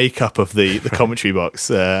right makeup of the commentary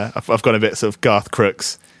box. I've gone a bit sort of Garth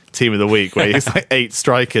Crooks team of the week, where it's 8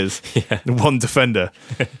 strikers and 1 defender.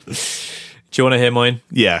 Do you want to hear mine?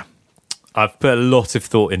 Yeah. I've put a lot of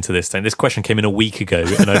thought into this. This question came in a week ago,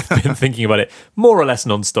 and I've been thinking about it more or less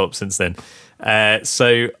non-stop since then.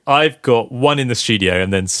 So I've got 1 in the studio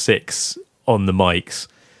and then 6 on the mics.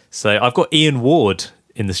 So I've got Ian Ward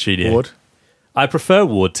in the studio. Ward? I prefer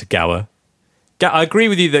Ward to Gower. I agree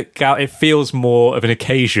with you that it feels more of an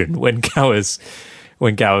occasion when Gower's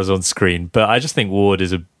on screen, but I just think Ward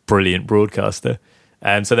is a brilliant broadcaster.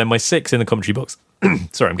 So then my 6 in the commentary box.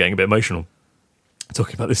 Sorry, I'm getting a bit emotional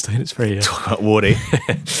talking about this, Tone. It's very... Talk about Wardy.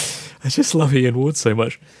 I just love Ian Ward so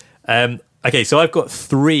much. Okay, so I've got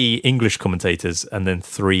 3 English commentators and then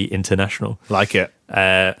 3 international. Like it.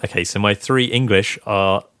 Okay, so my 3 English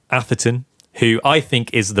are Atherton, who I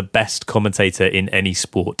think is the best commentator in any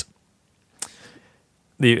sport.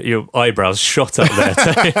 Your eyebrows shot up there.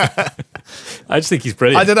 I just think he's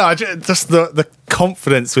brilliant. I don't know, just the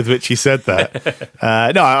confidence with which he said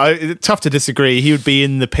that. Tough to disagree. He would be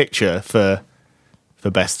in the picture for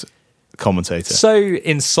best commentator. So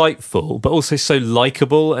insightful, but also so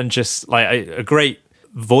likable, and just like a great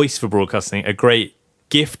voice for broadcasting, a great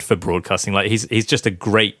gift for broadcasting. Like he's just a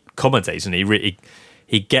great commentator, and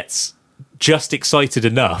he gets just excited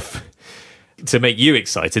enough to make you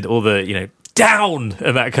excited. All the down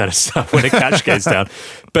and that kind of stuff when a catch goes down,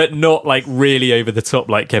 but not like really over the top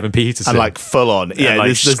like Kevin Peterson and like full on, and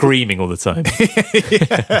like screaming all the time.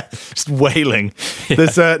 Yeah, just wailing.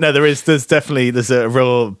 There's a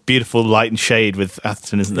real beautiful light and shade with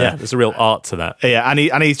Atherton, isn't there? Yeah, there's a real art to that. Yeah, and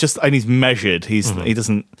he's measured. He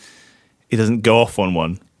doesn't go off on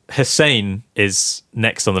one. Hussein is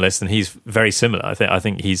next on the list, and he's very similar. I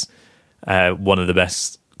think he's one of the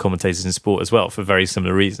best commentators in sport as well, for very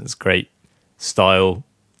similar reasons. Great style,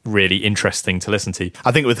 really interesting to listen to.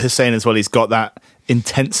 I think with Hussein as well, he's got that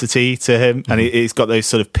intensity to him, and he's got those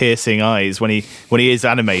sort of piercing eyes when he is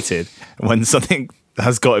animated. When something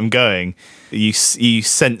has got him going, you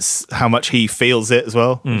sense how much he feels it as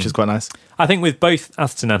well, which is quite nice. I think with both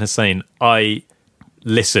Atherton and Hussein, I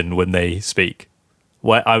listen when they speak.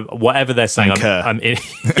 Whatever they're saying, I'm in.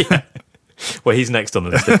 Yeah. Well, he's next on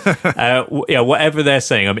the list. Whatever they're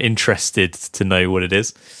saying, I'm interested to know what it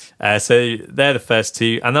is. So they're the first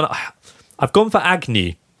 2. And then I've gone for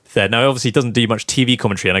Agnew there. Now, obviously, he doesn't do much TV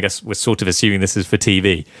commentary, and I guess we're sort of assuming this is for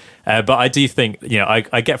TV. But I do think,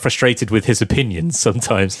 I get frustrated with his opinions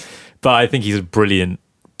sometimes, but I think he's a brilliant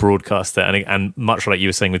broadcaster. And much like you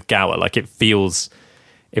were saying with Gower, like it feels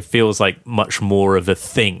like much more of a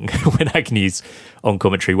thing when Agnew's on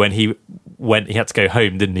commentary. When he had to go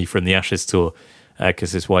home, didn't he, from the Ashes tour,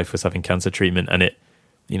 because his wife was having cancer treatment, and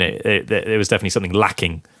there was definitely something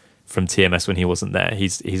lacking from TMS when he wasn't there.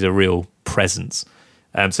 He's a real presence.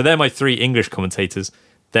 So they're my 3 English commentators.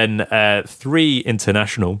 Then 3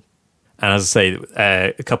 international. And as I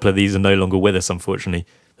say, a couple of these are no longer with us, unfortunately.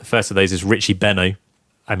 The first of those is Richie Benaud.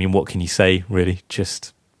 I mean, what can you say, really?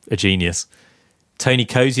 Just a genius. Tony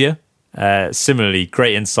Cozier, similarly,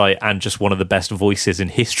 great insight and just one of the best voices in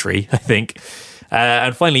history, I think.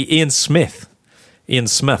 And finally, Ian Smith.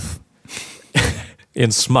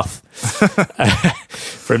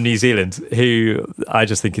 From New Zealand, who I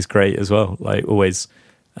just think is great as well. Like always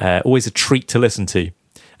a treat to listen to,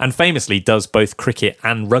 and famously does both cricket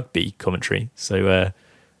and rugby commentary. So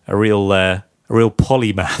a real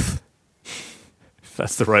polymath, if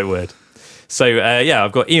that's the right word. So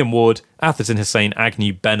I've got Ian Ward, Atherton, Hussein,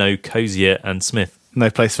 Agnew, Benaud, Cozier, and Smith. No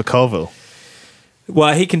place for Colville.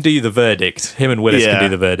 Well, he can do the verdict. Him and Willis can do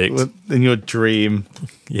the verdict. Well, in your dream.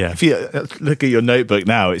 Yeah. If you look at your notebook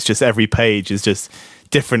now, it's just every page is just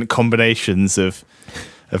different combinations of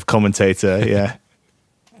commentator. Yeah.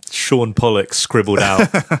 Sean Pollock scribbled out.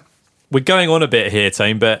 We're going on a bit here,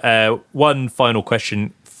 Tone, but one final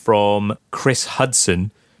question from Chris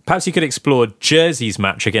Hudson. Perhaps you could explore Jersey's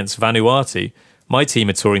match against Vanuatu. My team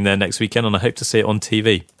are touring there next weekend, and I hope to see it on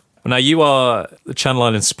TV. Now, you are the Channel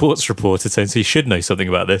Islands sports reporter, so you should know something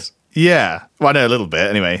about this. Yeah, well, I know a little bit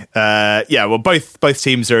anyway. Both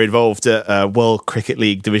teams are involved at World Cricket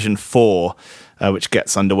League Division 4, which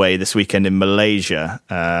gets underway this weekend in Malaysia.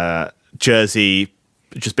 Jersey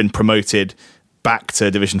just been promoted back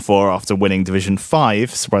to Division 4 after winning Division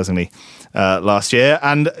 5, surprisingly, last year.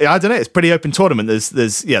 And I don't know, it's a pretty open tournament.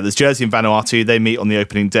 There's Jersey and Vanuatu. They meet on the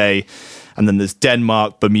opening day. And then there's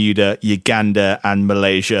Denmark, Bermuda, Uganda, and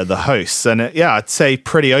Malaysia, the hosts. And I'd say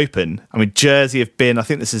pretty open. I mean, Jersey have been, I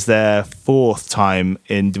think this is their 4th time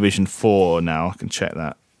in Division 4 now. I can check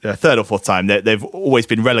that. 3rd or 4th time. They've always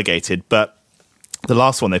been relegated. But the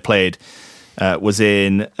last one they played was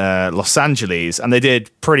in Los Angeles, and they did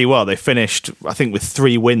pretty well. They finished, I think, with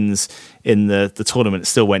 3 wins in the tournament. It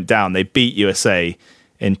still went down. They beat USA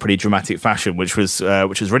in pretty dramatic fashion, which was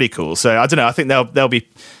really cool. So I don't know. I think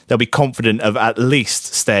they'll be confident of at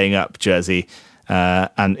least staying up, Jersey,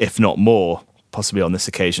 and if not more, possibly on this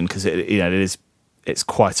occasion, because it's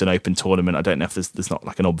quite an open tournament. I don't know if there's not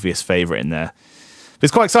like an obvious favourite in there. But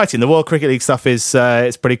it's quite exciting. The World Cricket League stuff is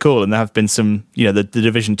it's pretty cool, and there have been some. The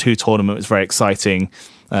Division 2 tournament was very exciting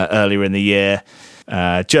earlier in the year.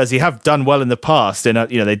 Jersey have done well in the past, and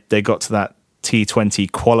they got to that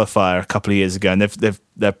T20 qualifier a couple of years ago, and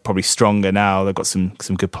they're probably stronger now. They've got some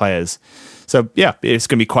good players. So yeah, it's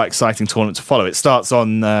going to be quite exciting tournament to follow. It starts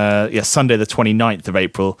on Sunday the 29th of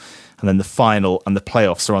April, and then the final and the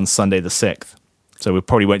playoffs are on Sunday the 6th. So we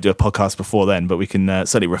probably won't do a podcast before then, but we can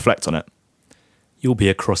certainly reflect on it. You'll be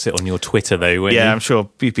across it on your Twitter though, won't you? Yeah, I'm sure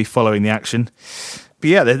you'll be following the action. But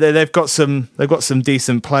yeah, they've got some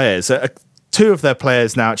decent players. Two of their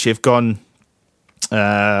players now actually have gone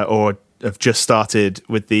or have just started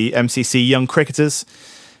with the MCC Young Cricketers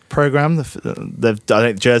program. I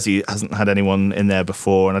think Jersey hasn't had anyone in there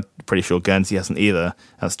before, and I'm pretty sure Guernsey hasn't either.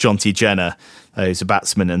 That's Jonty Jenner, who's a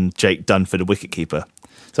batsman, and Jake Dunford, a wicketkeeper.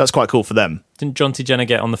 So that's quite cool for them. Didn't Jonty Jenner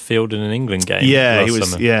get on the field in an England game? Yeah, he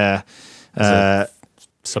was. Summer? Yeah, as a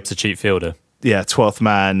substitute fielder. Yeah, 12th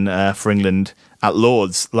man for England at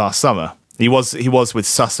Lords last summer. He was with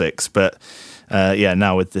Sussex, but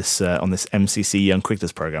now with this on this MCC Young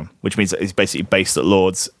Cricketers program, which means that he's basically based at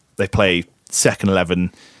Lords. They play second 11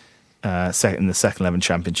 in the second 11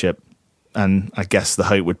 championship, and I guess the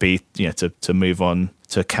hope would be to move on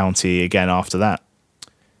to county again after that.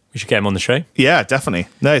 We should get him on the show. Yeah, definitely.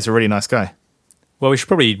 No, he's a really nice guy. Well, we should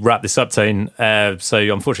probably wrap this up, Tone. So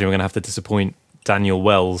unfortunately, we're going to have to disappoint Daniel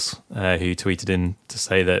Wells, who tweeted in to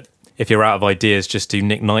say that if you're out of ideas, just do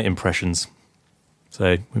Nick Knight impressions.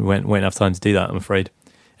 So we won't have time to do that, I'm afraid.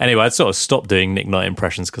 Anyway, I'd sort of stopped doing Nick Knight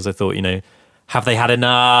impressions because I thought, have they had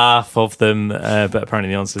enough of them? But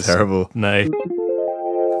apparently the answer is terrible. No.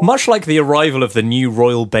 Much like the arrival of the new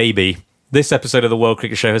royal baby, this episode of the World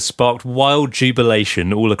Cricket Show has sparked wild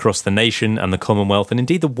jubilation all across the nation and the Commonwealth, and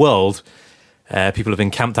indeed the world. People have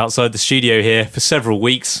been camped outside the studio here for several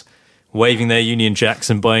weeks, waving their Union Jacks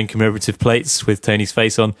and buying commemorative plates with Tony's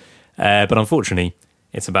face on. But unfortunately,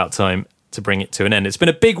 it's about time to bring it to an end. It's been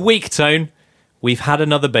a big week, Tone. We've had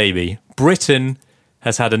another baby. Britain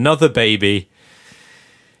has had another baby.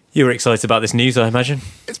 You were excited about this news, I imagine?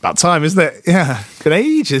 It's about time, isn't it? Yeah. It's been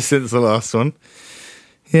ages since the last one.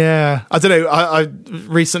 Yeah. I don't know. I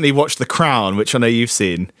recently watched The Crown, which I know you've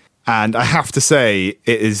seen. And I have to say,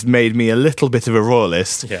 it has made me a little bit of a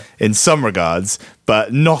royalist in some regards,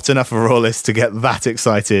 but not enough of a royalist to get that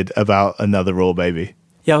excited about another royal baby.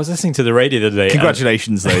 Yeah, I was listening to the radio the other day.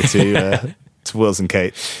 Congratulations, though, to Wills and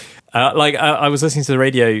Kate. I was listening to the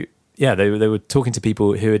radio. Yeah, they were talking to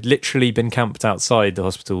people who had literally been camped outside the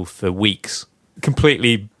hospital for weeks.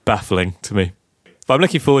 Completely baffling to me. But I'm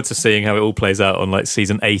looking forward to seeing how it all plays out on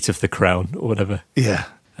season 8 of The Crown or whatever. Yeah.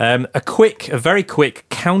 A very quick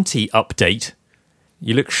county update.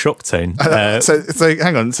 You look shocked, Tone. So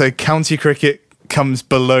hang on. So county cricket comes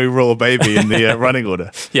below royal baby in the running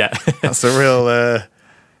order. Yeah. That's a real...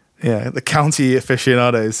 the county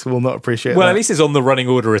aficionados will not appreciate Well, that. at least it's on the running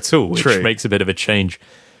order at all, which True. makes a bit of a change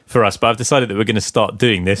for us. But I've decided that we're going to start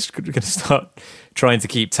doing this. We're going to start trying to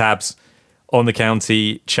keep tabs on the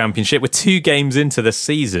county championship. We're 2 games into the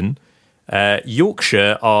season.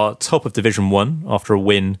 Yorkshire are top of Division 1 after a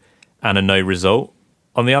win and a no result.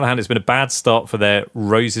 On the other hand, it's been a bad start for their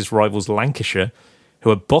Roses rivals Lancashire,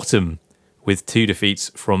 who are bottom with 2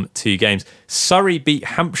 defeats from 2 games. Surrey beat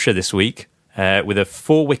Hampshire this week with a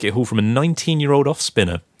 4-wicket haul from a 19-year-old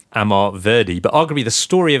off-spinner, Amar Verdi. But arguably the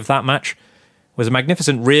story of that match was a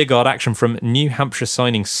magnificent rearguard action from New Hampshire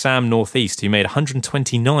signing Sam Northeast, who made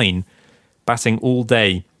 129 batting all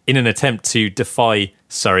day in an attempt to defy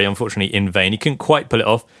Surrey, unfortunately in vain. He couldn't quite pull it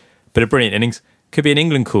off, but a brilliant innings. Could be an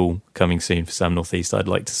England call coming soon for Sam Northeast. I'd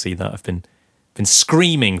like to see that. I've been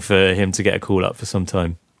screaming for him to get a call up for some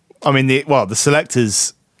time. I mean, the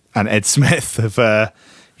selectors and Ed Smith have,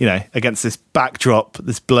 against this backdrop,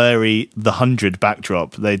 this blurry, the 100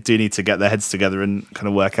 backdrop, they do need to get their heads together and kind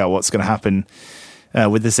of work out what's going to happen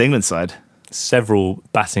with this England side. Several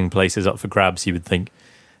batting places up for grabs, you would think.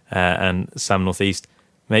 And Sam Northeast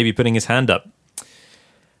maybe putting his hand up.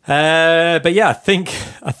 But yeah, I think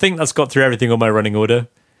that's got through everything on my running order.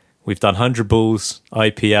 We've done 100 balls,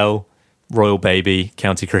 IPL, Royal Baby,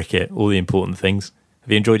 county cricket, all the important things.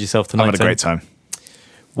 Have you enjoyed yourself tonight? I've had a great time.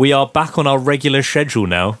 We are back on our regular schedule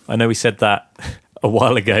now. I know we said that a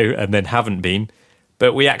while ago and then haven't been,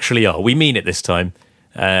 but we actually are. We mean it this time.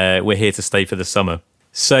 We're here to stay for the summer.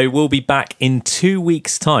 So we'll be back in 2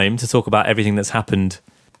 weeks' time to talk about everything that's happened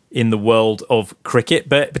in the world of cricket.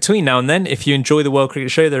 But between now and then, if you enjoy the World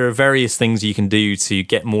Cricket Show, there are various things you can do to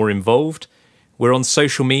get more involved. We're on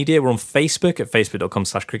social media. We're on Facebook at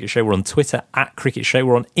facebook.com/cricket show. We're on Twitter at Cricket Show.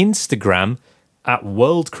 We're on Instagram at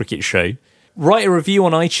World Cricket Show. Write a review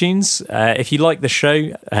on iTunes if you like the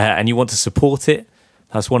show and you want to support it.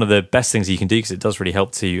 That's one of the best things you can do because it does really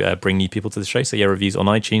help to bring new people to the show. So yeah, reviews on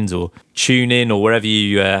iTunes or tune in or wherever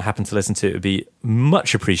you happen to listen to it would be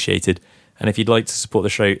much appreciated. And if you'd like to support the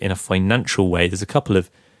show in a financial way, there's a couple of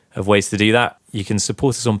ways to do that. You can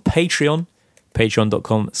support us on Patreon,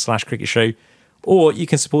 patreon.com/cricket show, or you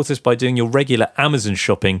can support us by doing your regular Amazon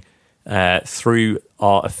shopping through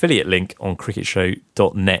our affiliate link on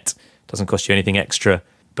cricketshow.net. Doesn't cost you anything extra,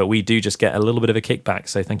 but we do just get a little bit of a kickback.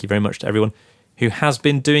 So thank you very much to everyone who has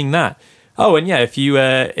been doing that. Oh, and yeah, if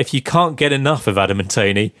you can't get enough of Adam and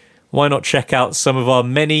Tony, why not check out some of our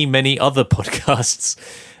many other podcasts,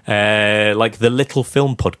 like the Little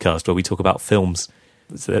Film Podcast, where we talk about films.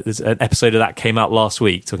 There's an episode of that came out last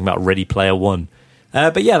week, talking about Ready Player One.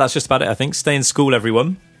 But yeah, that's just about it, I think. Stay in school,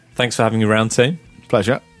 everyone. Thanks for having me around, Tone.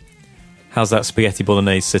 Pleasure. How's that spaghetti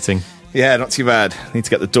bolognese sitting? Yeah, not too bad. Need to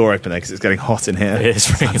get the door open there because it's getting hot in here. It is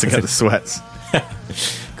really to get the sweats.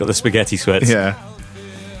 Got the spaghetti sweats. Yeah.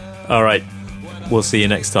 All right. We'll see you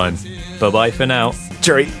next time. Bye-bye for now.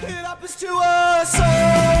 Jerry.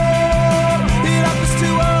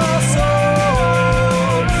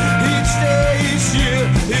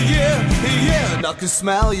 I can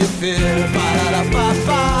smell your fear.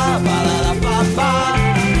 Ba-da-da-ba-ba, ba-da-da-ba-ba.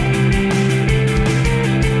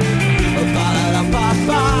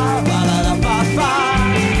 Ba-da-da-ba-ba, ba-da-da-ba-ba.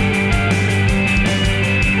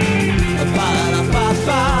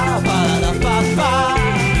 Ba-da-da-ba-ba, ba-da-da-ba-ba.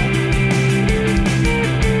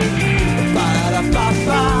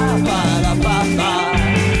 Ba-da-da-ba-ba, ba-da-da-ba-ba.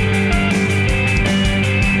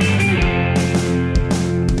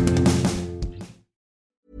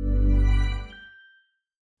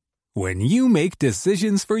 When you make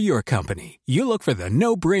decisions for your company, you look for the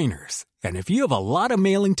no-brainers. And if you have a lot of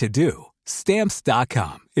mailing to do,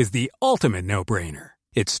 Stamps.com is the ultimate no-brainer.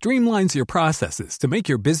 It streamlines your processes to make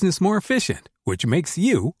your business more efficient, which makes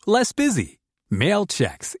you less busy. Mail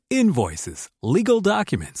checks, invoices, legal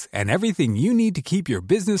documents, and everything you need to keep your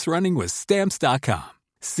business running with Stamps.com.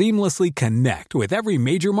 Seamlessly connect with every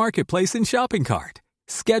major marketplace and shopping cart.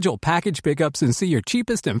 Schedule package pickups and see your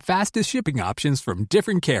cheapest and fastest shipping options from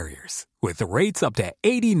different carriers, with rates up to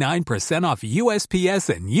 89% off USPS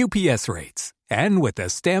and UPS rates. And with the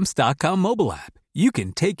Stamps.com mobile app, you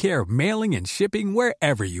can take care of mailing and shipping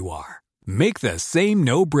wherever you are. Make the same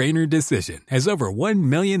no-brainer decision as over 1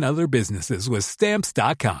 million other businesses with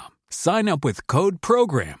Stamps.com. Sign up with code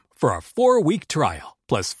PROGRAM for a 4-week trial,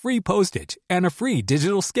 plus free postage and a free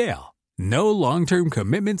digital scale. No long-term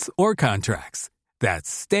commitments or contracts. That's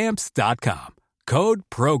Stamps.com. Code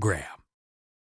PROGRAM.